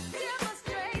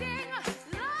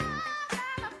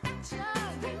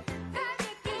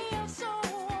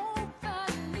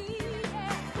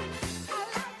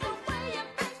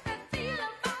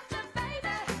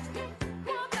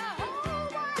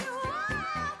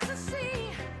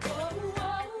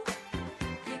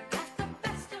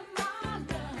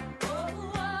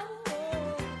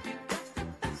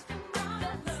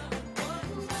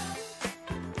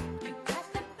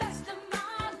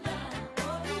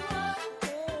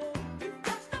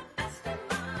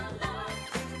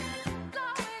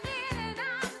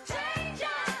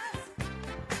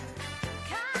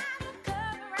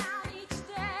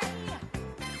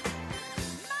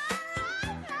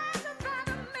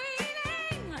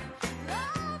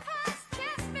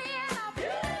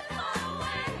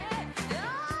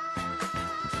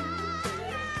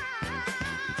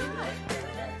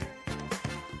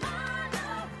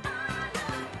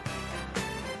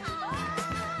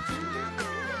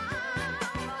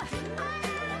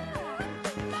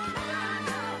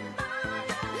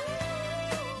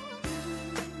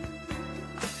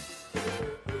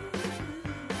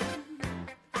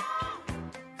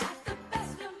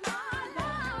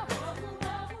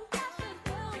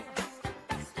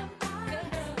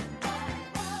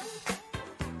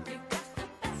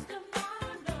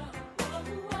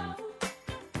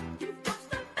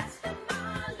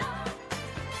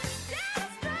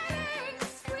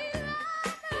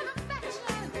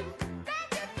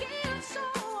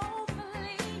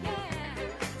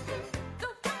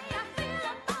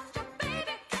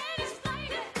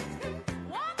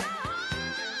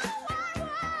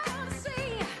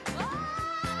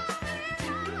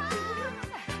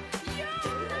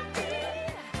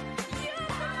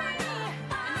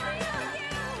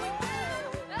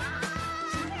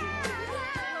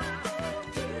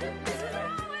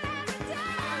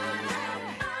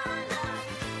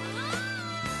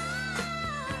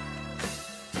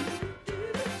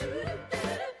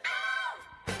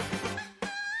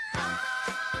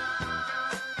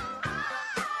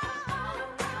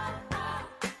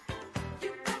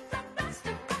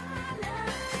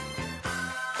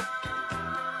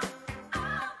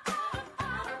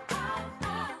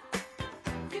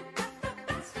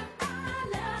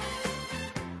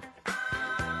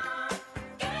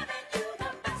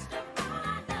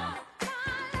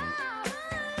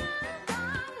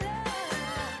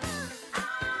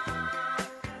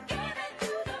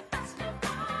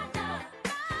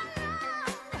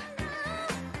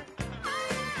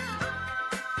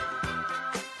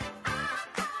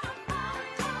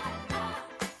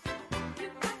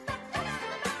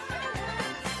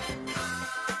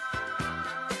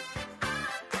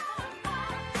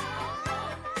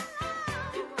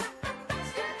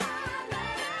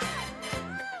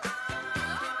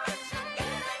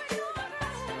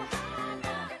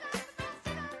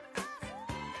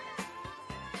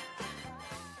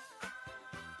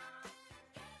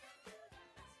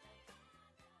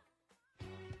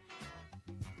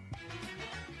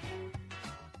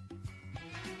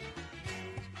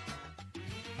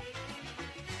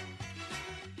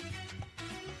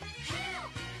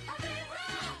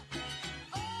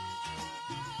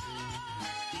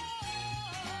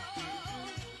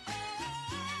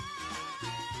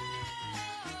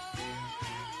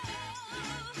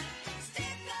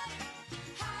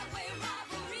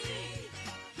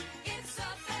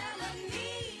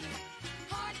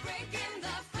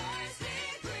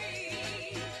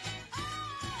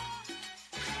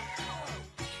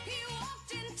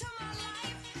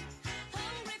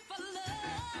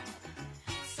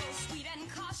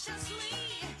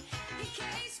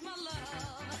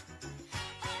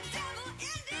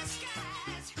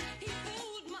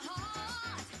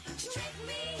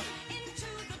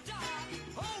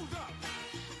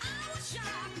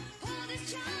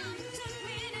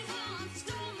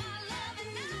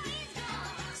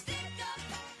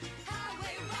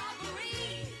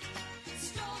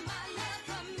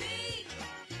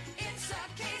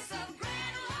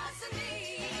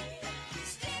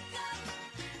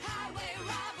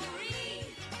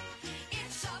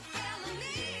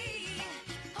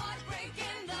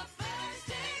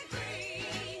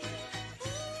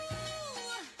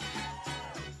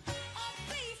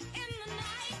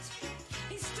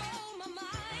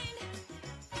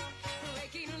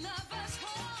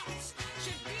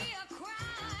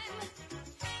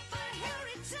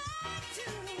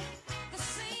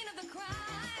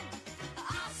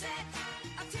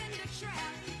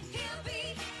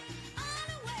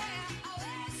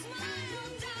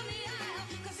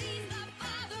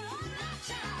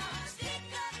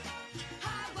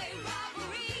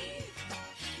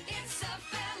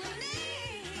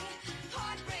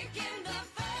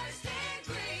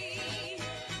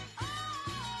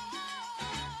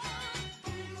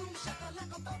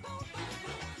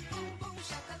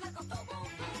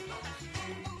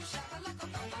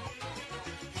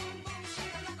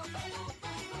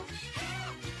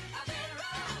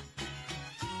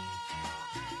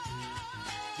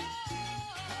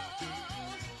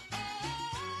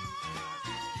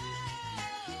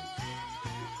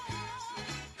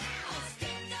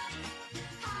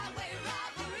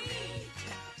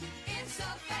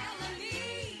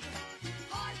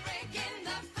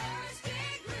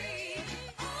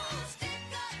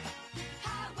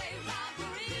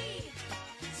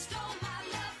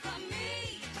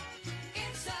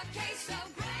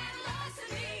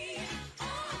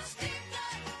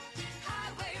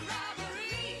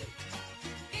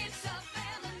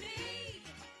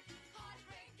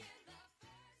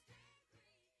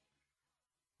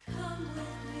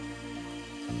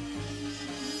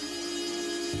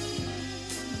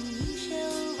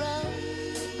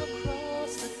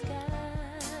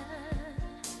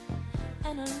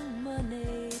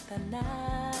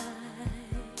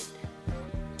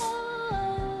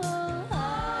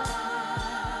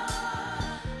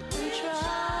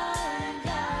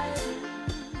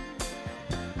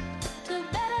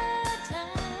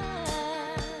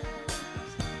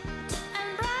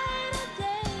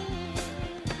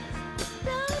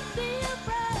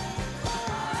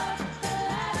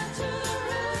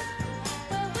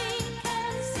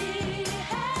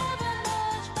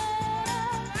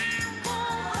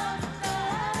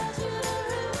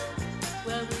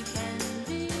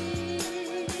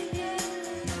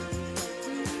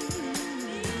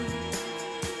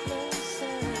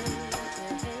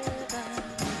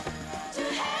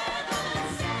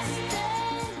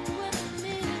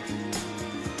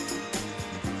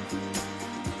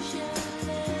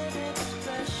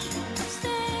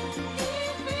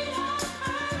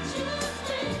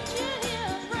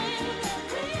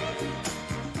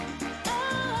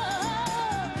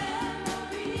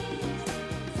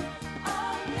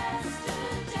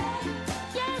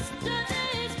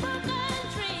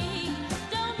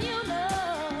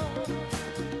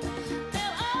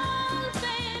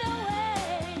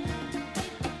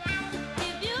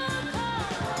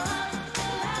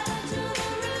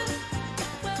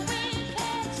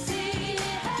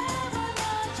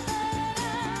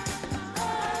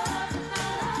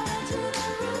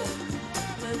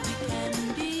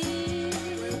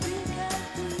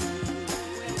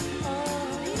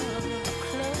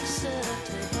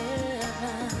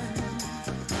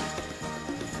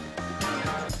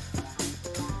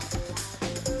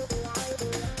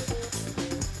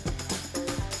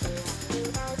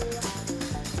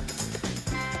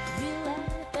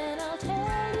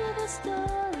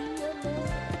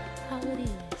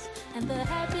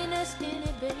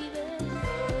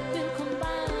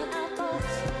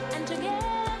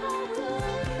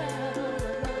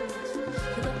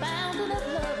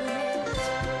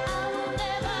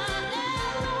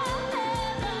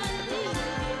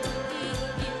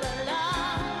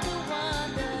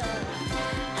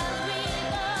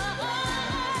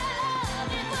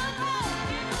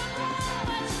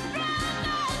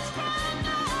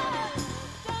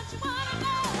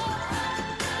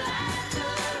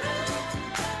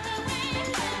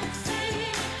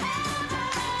 See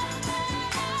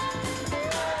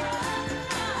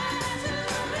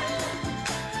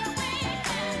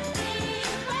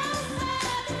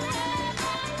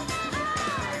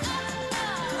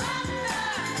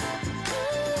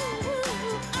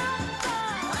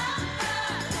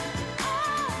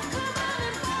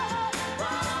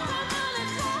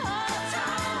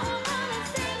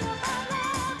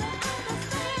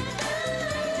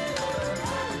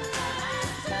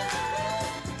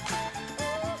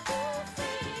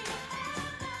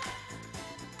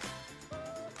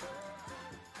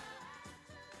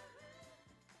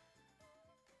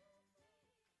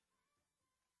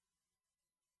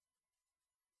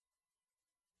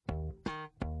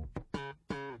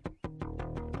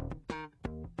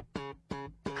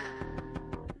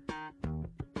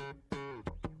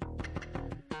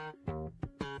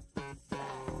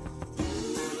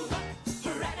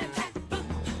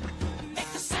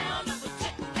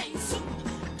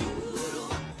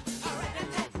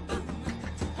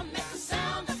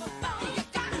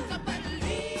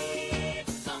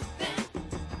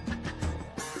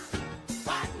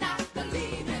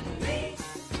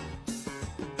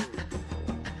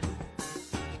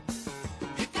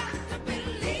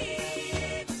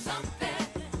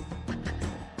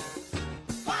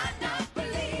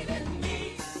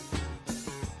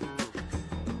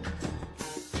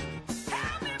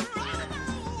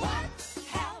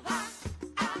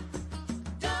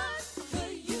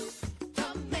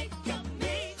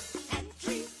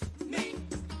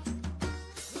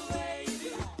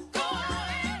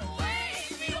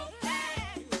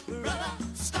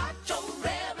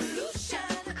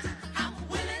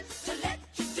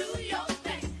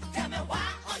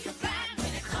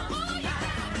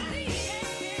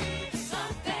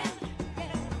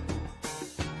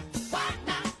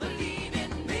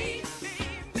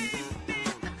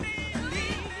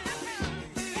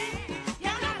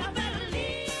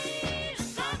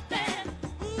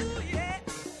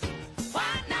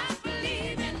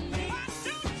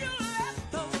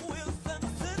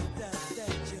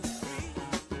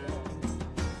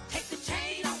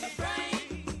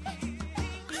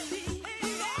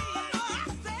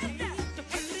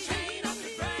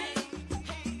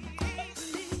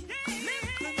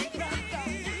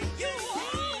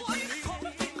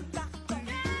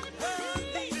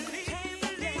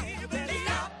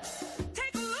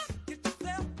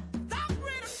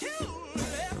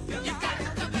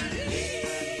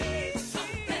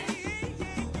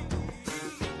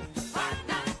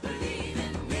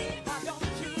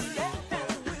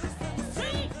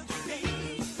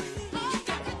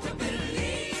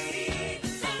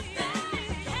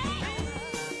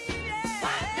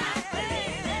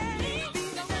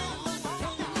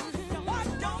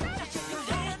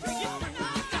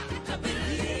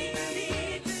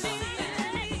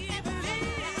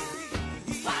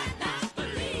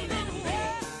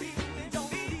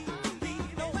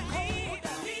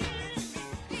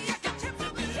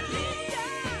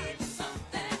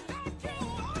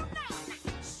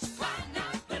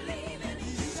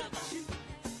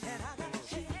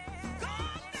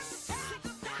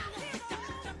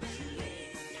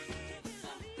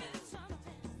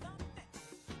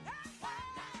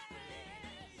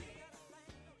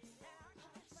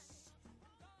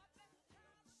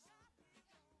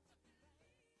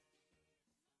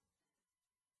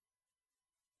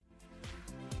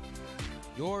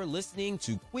You're listening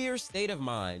to Queer State of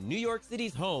Mind, New York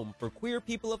City's home for queer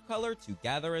people of color to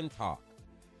gather and talk.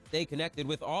 Stay connected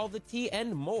with all the tea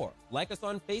and more. Like us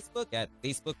on Facebook at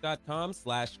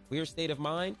facebook.com/Queer State of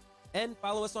Mind and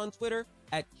follow us on Twitter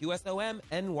at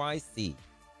QSOMNYC.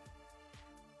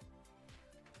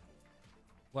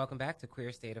 Welcome back to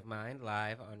Queer State of Mind,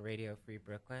 live on Radio Free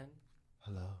Brooklyn.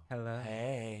 Hello.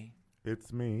 Hey.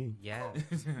 It's me. Yes.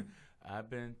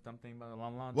 I've been something about a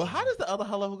long time. Well, how does the other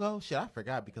hello go? Shit, I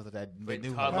forgot because of that Wait,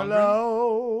 new Todd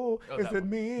hello. Hello, Oh, is that it one.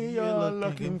 me You're you're looking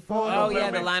looking for? for? Oh, wait,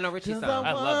 yeah, the wait. Lionel Richie song.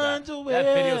 I love that. wonder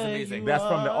That video's where amazing. you That's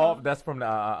from the are. That's from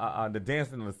the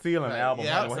dancing on the ceiling Right, album.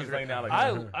 yeah. When he's laying down like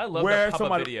I love Where that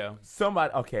pop-up video.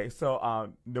 Somebody, okay,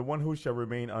 so the one who shall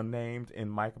remain unnamed in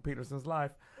Michael Peterson's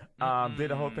life,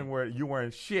 did a whole thing where you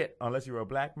weren't shit unless you were a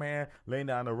black man laying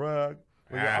down the rug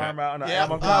with your arm out on the Yeah.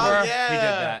 album Oh, cover. yeah. He did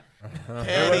that.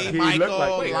 Teddy, He looked Michael,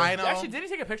 like- Wait, Lionel. actually, did he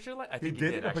take a picture? Like, I He think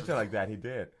did take a actually. picture like that. He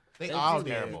did. They They all did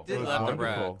did. terrible. Did was love the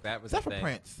wonderful. rug. That was Except the for thing.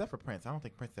 Prince. Except for Prince. I don't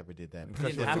think Prince ever did that. He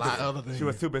Prince didn't did a have lot to. of other things. She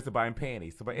was too busy buying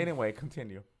panties. So, but anyway,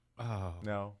 continue. Oh.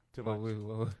 No, too Well,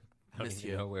 much. I don't Miss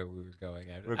even you. know where we were going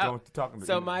after. We're going to talking.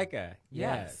 So, Micah,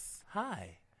 yes.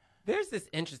 Hi. There's this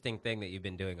interesting thing that you've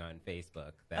been doing on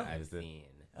Facebook that I've is it? seen.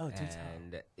 Oh, do tell.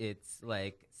 And it's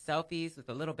like selfies with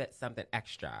a little bit something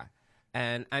extra.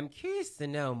 And I'm curious to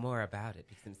know more about it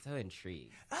because I'm so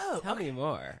intrigued. Oh, Tell me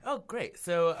more. Oh, great.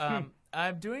 So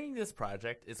I'm doing this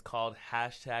project. It's called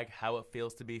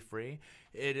 #HowItFeelsToBeFree.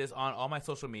 It is on all my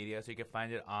social media, so you can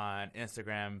find it on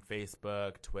Instagram,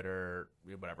 Facebook, Twitter,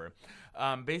 whatever.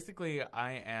 Basically,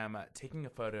 I am taking a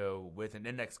photo with an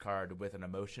index card with an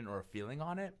emotion or a feeling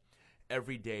on it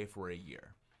every day for a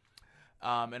year.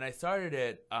 And I started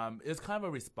it. It was kind of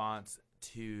a response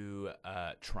to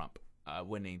Trump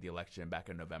winning the election back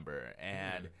in November.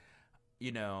 And,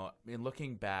 you know, in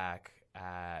looking back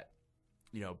at,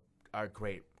 you know, our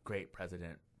great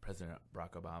President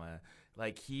Barack Obama,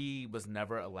 like, he was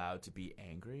never allowed to be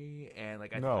angry. And,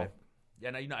 like, I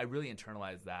really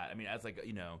internalized that. I mean, as, like,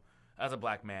 you know, as a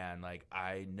black man, like,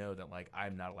 I know that, like,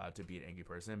 I'm not allowed to be an angry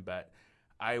person, but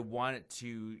I wanted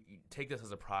to take this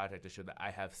as a project to show that I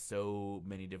have so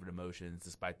many different emotions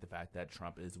despite the fact that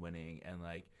Trump is winning and,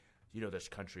 like, you know, this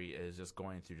country is just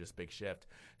going through this big shift.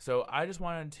 So I just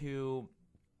wanted to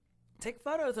take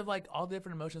photos of, like, all the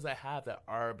different emotions I have that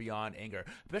are beyond anger,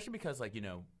 especially because, like, you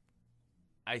know,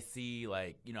 I see,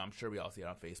 like, you know, I'm sure we all see it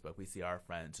on Facebook. We see our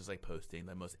friends just, like, posting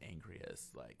the most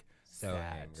angriest, like, So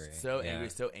sad, angry. so Yeah. angry,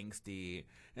 so angsty.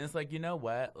 And it's like, you know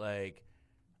what? Like,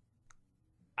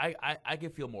 I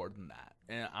can feel more than that.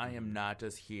 And I am not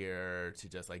just here to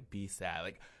just, like, be sad.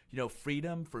 Like, you know,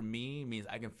 freedom for me means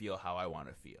I can feel how I want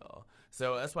to feel.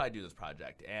 So that's why I do this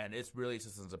project. And it's really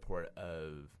just in support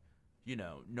of, you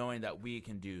know, knowing that we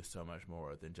can do so much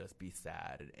more than just be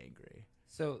sad and angry.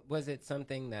 So was it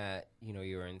something that, you know,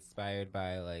 you were inspired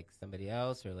by, like, somebody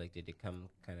else, or, like, did it come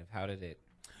kind of, how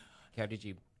did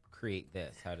you create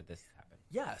this? How did this happen?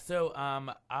 Yeah, so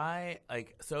I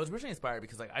was originally inspired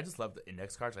because, like, I just love the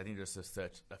index cards. I think they're just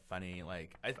such a funny,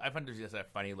 like, I find they're just a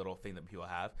funny little thing that people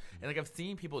have. And, like, I've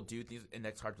seen people do these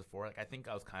index cards before. Like, I think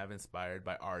I was kind of inspired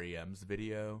by REM's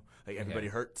video, like, Everybody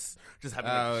Hurts, just having,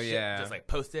 like, Oh, shit yeah. just, like,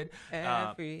 posted.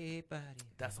 Everybody.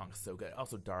 That song is so good.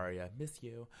 Also, Daria, Miss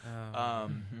You. Oh.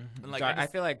 And, like, I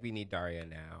feel like we need Daria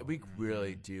now. we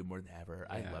really do more than ever.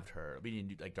 I Yeah. loved her. We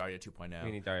need, like, Daria 2.0.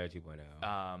 We need Daria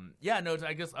 2.0. Yeah, no,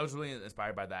 I guess I was really inspired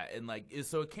by that. And, like,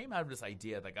 so it came out of this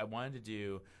idea, like, I wanted to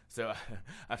do, so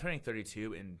I'm turning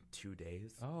 32 in 2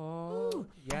 days. Oh,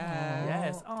 yeah.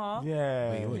 Yes. Aw.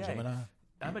 Yeah. Wait, you a Yay. Gemini?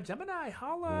 I'm a Gemini.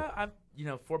 Holla. I'm, you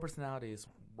know, 4 personalities.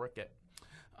 Work it.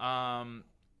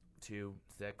 2,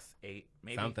 6, 8,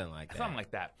 maybe. Something like that. Something like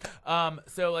that.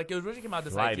 So, like, it originally came out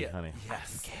this Flighty, idea. honey.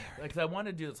 Yes. Like, 'cause I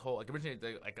wanted to do this whole, like, originally,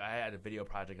 like, I had a video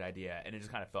project idea, and it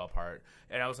just kind of fell apart.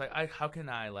 And I was like, how can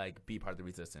I, like, be part of the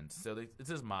resistance? So, like,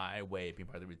 this is my way of being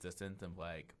part of the resistance of,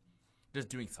 like, just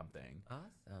doing something.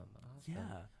 Awesome.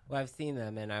 Yeah. Well, I've seen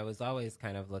them, and I was always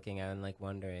kind of looking at and, like,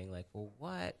 wondering, like, well,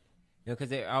 what? You know, because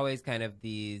they're always kind of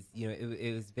these, you know,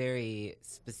 it was very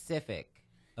specific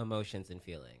emotions and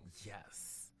feelings. Yes.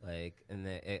 Like, and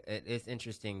it is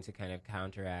interesting to kind of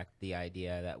counteract the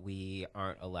idea that we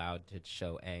aren't allowed to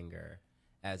show anger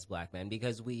as black men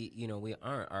because we, you know, we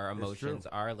aren't. Our emotions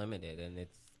are limited, and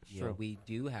it's, you know, we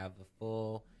do have a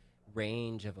full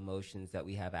range of emotions that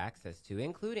we have access to,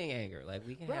 including anger. Like,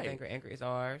 we can have Right. anger. Anger is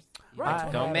ours. Right. You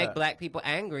know, don't make black people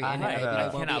angry, and had then a- they I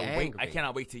won't be cannot wait. angry. I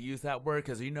cannot wait to use that word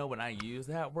because, you know, when I use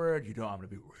that word, you know I'm going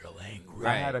to be real angry.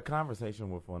 Right. I had a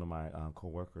conversation with one of my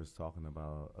coworkers talking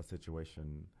about a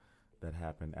situation that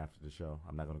happened after the show.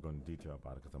 I'm not going to go into detail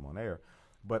about it because I'm on air,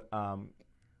 but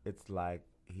it's like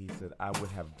he said, I would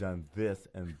have done this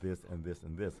and this and this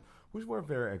and this, which were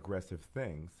very aggressive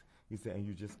things. He said, and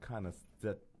you just kind of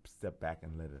step back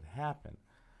and let it happen.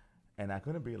 And I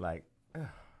couldn't be like, ugh,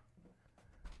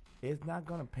 it's not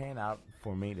going to pan out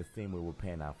for me the same way it will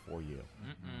pan out for you.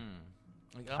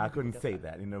 Like, I couldn't say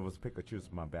that. It was pick or choose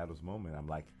my battles moment. I'm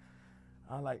like,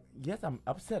 yes, I'm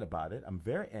upset about it. I'm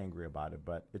very angry about it,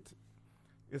 but it's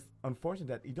unfortunate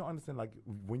that you don't understand, like,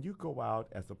 when you go out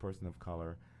as a person of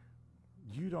color,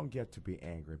 you don't get to be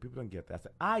angry. People don't get that.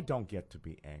 I don't get to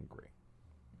be angry.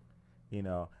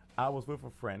 I was with a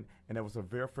friend, and there was a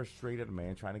very frustrated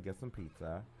man trying to get some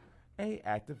pizza, and he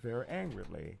acted very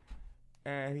angrily.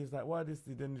 And he's like, well, he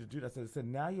didn't need to do that. So I said,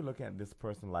 now you're looking at this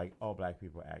person like all black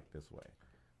people act this way.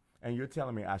 And you're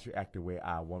telling me I should act the way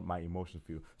I want my emotions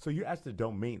to feel. So you actually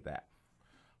don't mean that.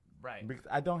 Right. Because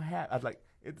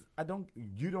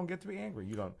you don't get to be angry.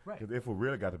 You don't. Right. Because if we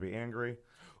really got to be angry,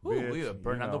 we would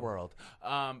burn down the world.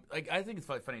 I think it's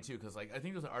funny too, because like I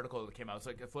think there's an article that came out. It's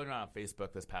like floating around on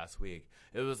Facebook this past week.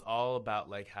 It was all about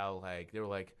like how like they were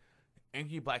like,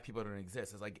 angry black people don't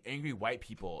exist. It's like angry white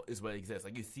people is what exists.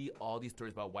 Like you see all these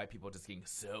stories about white people just getting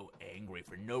so angry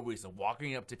for no reason,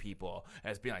 walking up to people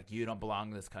as being like, you don't belong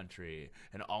in this country,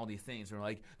 and all these things. And we're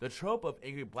like, the trope of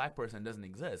angry black person doesn't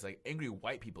exist. Like angry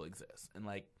white people exist. And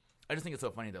like, I just think it's so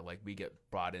funny that like we get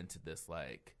brought into this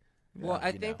like. Well,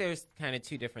 I think there's kind of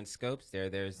two different scopes there.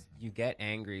 There's you get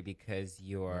angry because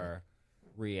you're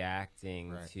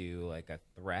reacting to like a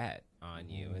threat on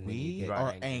you, and then you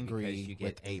get angry because you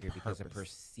get angry because of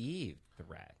perceived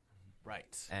threat.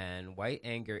 Right. And white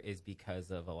anger is because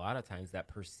of a lot of times that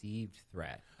perceived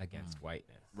threat against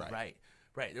whiteness. Right.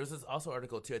 There was this also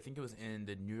article too. I think it was in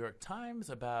the New York Times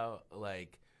about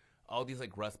like all these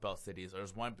like Rust Belt cities. There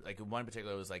was one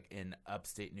particular was like in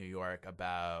upstate New York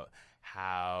about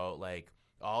how like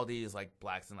all these like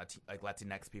blacks and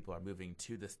Latinx people are moving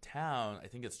to this town. I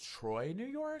think it's Troy, New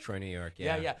York. Troy, New York.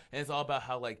 Yeah. And it's all about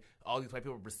how like all these white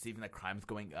people are perceiving that crime's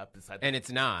going up. And it's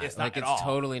not. It's like not at it's all.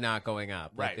 totally not going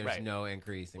up. Right. Like there's no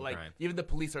increase in like, crime. Even the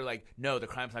police are like, no, the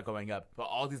crime's not going up. But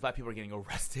all these black people are getting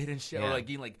arrested and shit, or like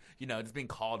getting like just being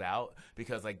called out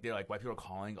because like they're like white people are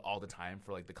calling all the time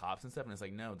for like the cops and stuff. And it's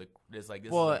like no, this is a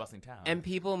bustling town. And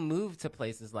people move to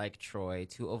places like Troy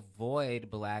to avoid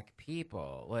black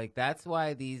people. Like that's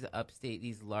why these upstate,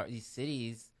 these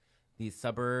cities, these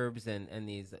suburbs, and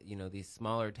these these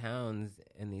smaller towns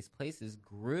and these places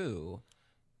grew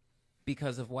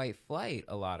because of white flight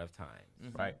a lot of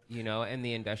times, right? And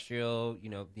the industrial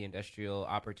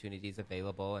opportunities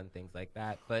available and things like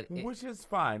that. But which is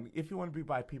fine if you want to be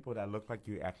by people that look like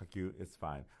you, act like you. It's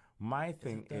fine. My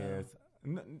thing is,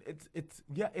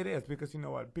 it is because you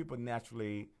know what, people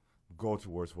naturally go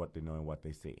towards what they know and what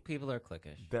they see. People are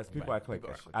cliquish. People are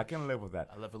cliquish. I can live with that.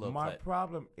 I love a little My clit.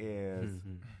 problem is,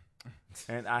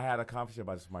 and I had a conversation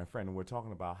about this with my friend, and we're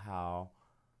talking about how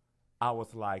I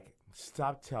was like,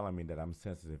 stop telling me that I'm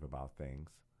sensitive about things.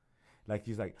 Like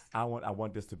he's like, I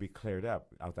want this to be cleared up.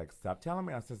 I was like, stop telling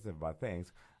me I'm sensitive about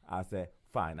things. I said,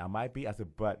 fine, I might be. I said,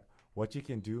 but what you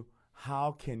can do,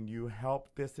 how can you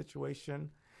help this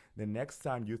situation? The next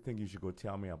time you think you should go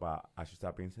tell me about I should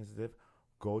stop being sensitive,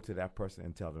 go to that person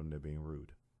and tell them they're being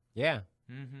rude. Yeah.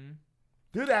 Mm-hmm.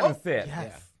 Do that instead.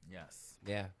 Yes.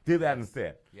 Yeah. Do that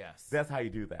instead. Yes. That's how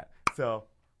you do that. So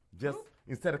just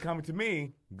instead of coming to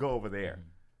me, go over there.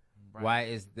 Right. Why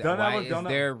is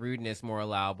their rudeness more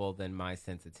allowable than my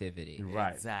sensitivity?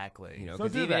 Right. Exactly. So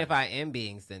Because do even that. if I am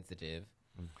being sensitive,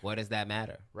 what does that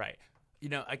matter? Right.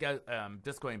 I guess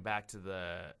just going back to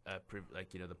the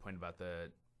the point about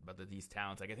these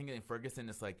towns. Like I think in Ferguson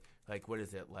it's like what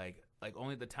is it like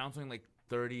only the town's only like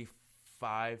 35%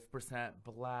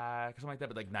 black or something like that,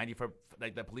 but like 94,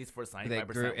 like the police force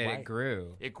 95% white. It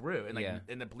grew. And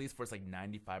and the police force like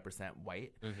 95%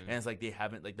 white, and it's like they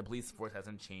haven't like the police force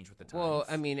hasn't changed with the times. Well,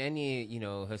 I mean, any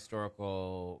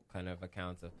historical kind of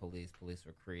accounts of police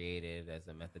were created as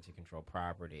a method to control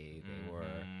property. They were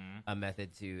a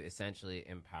method to essentially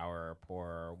empower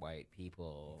poor white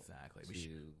people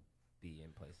to be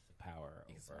in places of power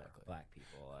over black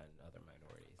people and other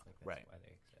minorities. Like that's why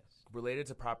they exist. Related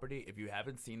to property, if you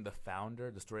haven't seen The Founder,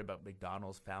 the story about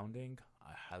McDonald's founding,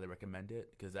 I highly recommend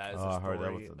it because that is a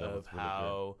story of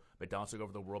how McDonald's took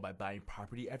over the world by buying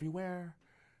property everywhere.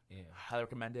 Yeah, highly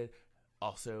recommend it.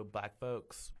 Also, black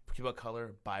folks, people of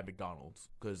color, buy McDonald's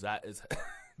because that's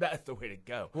the way to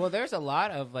go. Well, there's a lot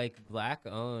of like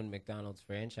black-owned McDonald's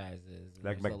franchises.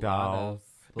 Like There's McDonald's.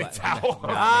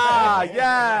 yes.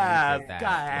 God,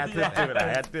 I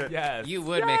had to do it. Yes. You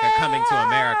would make a Coming to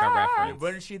America reference.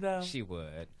 Wouldn't she though? She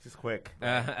would. Just quick.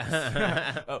 But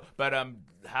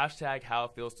hashtag how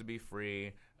it feels to be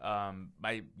free.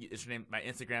 My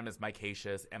Instagram is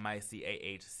Micacious,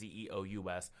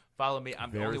 MICAHCEOUS. Follow me.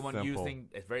 I'm the only one using.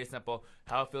 It's very simple.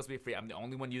 How it feels to be free. I'm the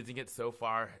only one using it so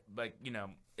far. Like,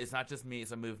 it's not just me.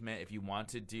 It's a movement. If you want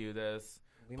to do this,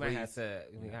 we might have to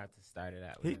start it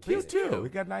out. He's cute. We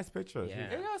got nice pictures.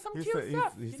 Yeah. Some cute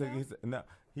stuff.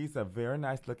 He's a very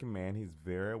nice looking man. He's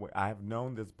very. I have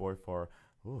known this boy for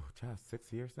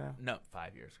 6 years now. No,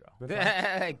 5 years, girl.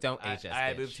 Don't age us.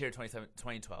 I moved here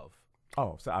 2012.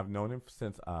 Oh, so I've known him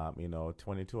since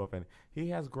 2012, and he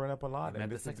has grown up a lot. We met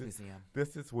and at the Sex Museum.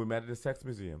 We met at the Sex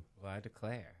Museum. Well, I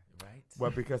declare. Right.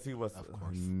 Well, because he was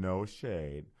no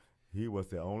shade. He was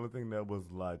the only thing that was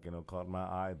caught my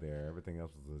eye there. Everything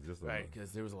else was just right,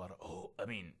 because there was a lot of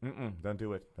don't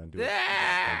do it. Don't do it.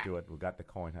 Don't do it. We got the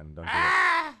coin, honey. Don't do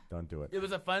it. Don't do it. It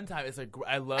was a fun time. It's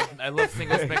I love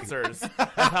singles mixers.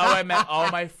 That's how I met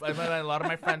a lot of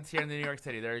my friends here in New York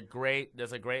City. They're great.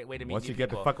 There's a great way to meet Once you people.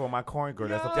 get to fuck with my coin, girl,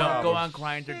 that's a Don't problem. go on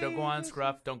Grindr. Don't go on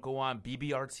Scruff. Don't go on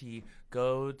BBRT.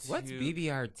 Go to What's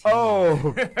BBRT?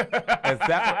 Oh, is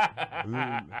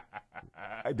that?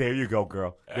 There you go,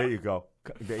 girl. There you go.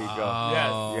 There you go.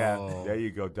 Yes. Yeah. There you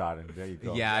go, darling. There you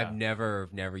go. Yeah, I've never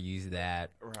used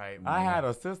that. Right. I had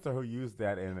a sister who used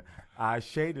that, and I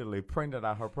shadily printed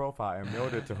out her profile and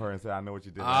mailed it to her and said, "I know what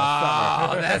you did last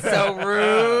summer." That's so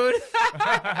rude.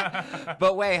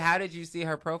 But wait, how did you see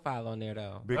her profile on there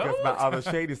though? Because my other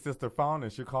shady sister found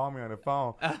it. She called me on the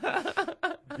phone.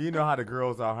 You know how the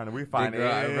girls are, honey. We find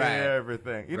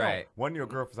everything. You know, one of your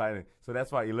girls decided. So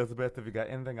that's why, Elizabeth, if you got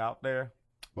anything out there,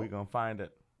 we're going to find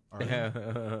it. We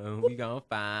gonna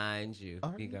find you.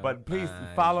 But please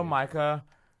follow Micah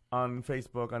on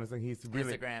Facebook. He's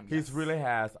really, Instagram, he's really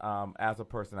has, as a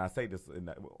person, I say this in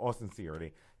all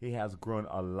sincerity, he has grown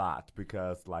a lot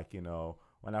because,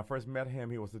 when I first met him,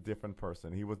 he was a different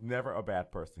person. He was never a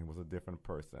bad person. He was a different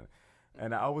person.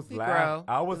 And I always laugh.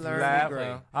 I always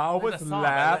laugh. I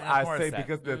say,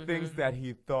 because the things that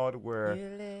he thought were,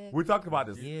 we talked about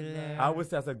this. I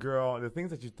always, as a girl, the things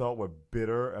that you thought were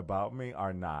bitter about me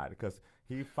are not, because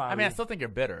he finally. I still think you're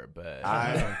bitter, but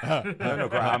no,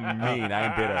 girl, I'm mean.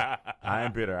 I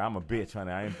ain't bitter. I'm a bitch,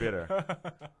 honey. I ain't bitter.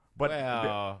 But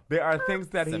there are things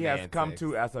that he has come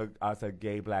to as a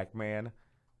gay black man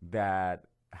that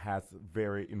has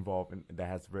very involved in, that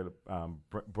has really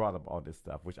brought up all this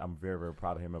stuff, which I'm very, very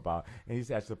proud of him about. And he's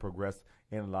actually progressed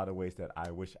in a lot of ways that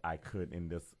I wish I could in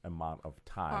this amount of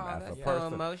time as a person.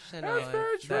 So emotional. That's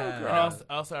very true, girl. And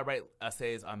also, I write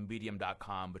essays on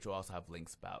Medium.com, which will also have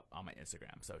links about on my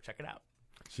Instagram. So check it out.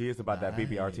 She is about that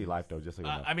BBRT life, though, just so you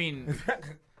know.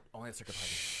 Only a circuit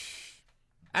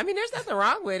party. There's nothing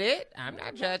wrong with it. I'm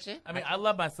not judging. I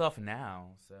love myself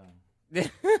now, so.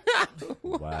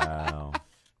 Wow.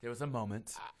 There was a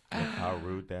moment. How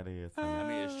rude that is.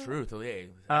 It's true.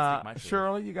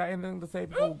 Shirley, you got anything to say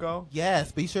before we go?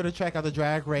 Yes, be sure to check out the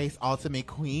Drag Race Ultimate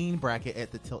Queen bracket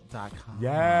at thetilt.com.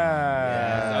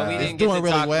 Yeah. So we didn't get to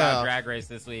talk about Drag Race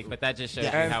this week, but that just shows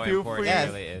you how important it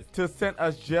really is. To send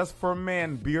us Just for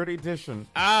Men Beard Edition.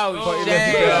 Oh, shit.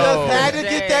 You just had to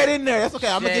get that in there. That's okay.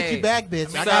 I'm going to get you back,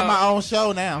 bitch. I got my own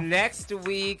show now. Next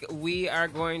week, we are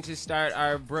going to start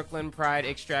our Brooklyn Pride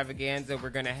extravaganza. We're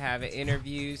going to have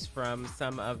interviews from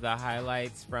some of the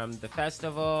highlights from the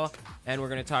festival, and we're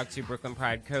going to talk to Brooklyn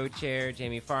Pride co-chair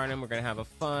Jamie Farnham. We're going to have a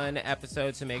fun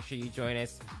episode, so make sure you join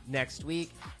us next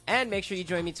week, and make sure you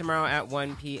join me tomorrow at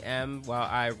 1 p.m. while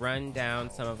I run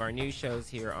down some of our new shows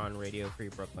here on Radio Free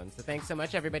Brooklyn. So thanks so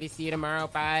much, everybody. See you tomorrow.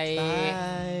 Bye.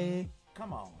 Bye.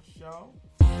 Come on, show.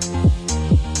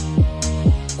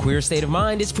 Queer State of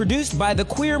Mind is produced by the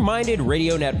Queer Minded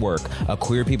Radio Network, a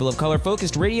queer people of color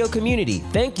focused radio community.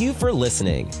 Thank you for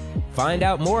listening. Find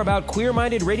out more about Queer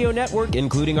Minded Radio Network,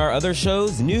 including our other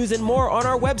shows, news, and more on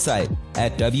our website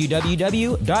at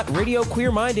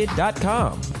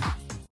www.radioqueerminded.com.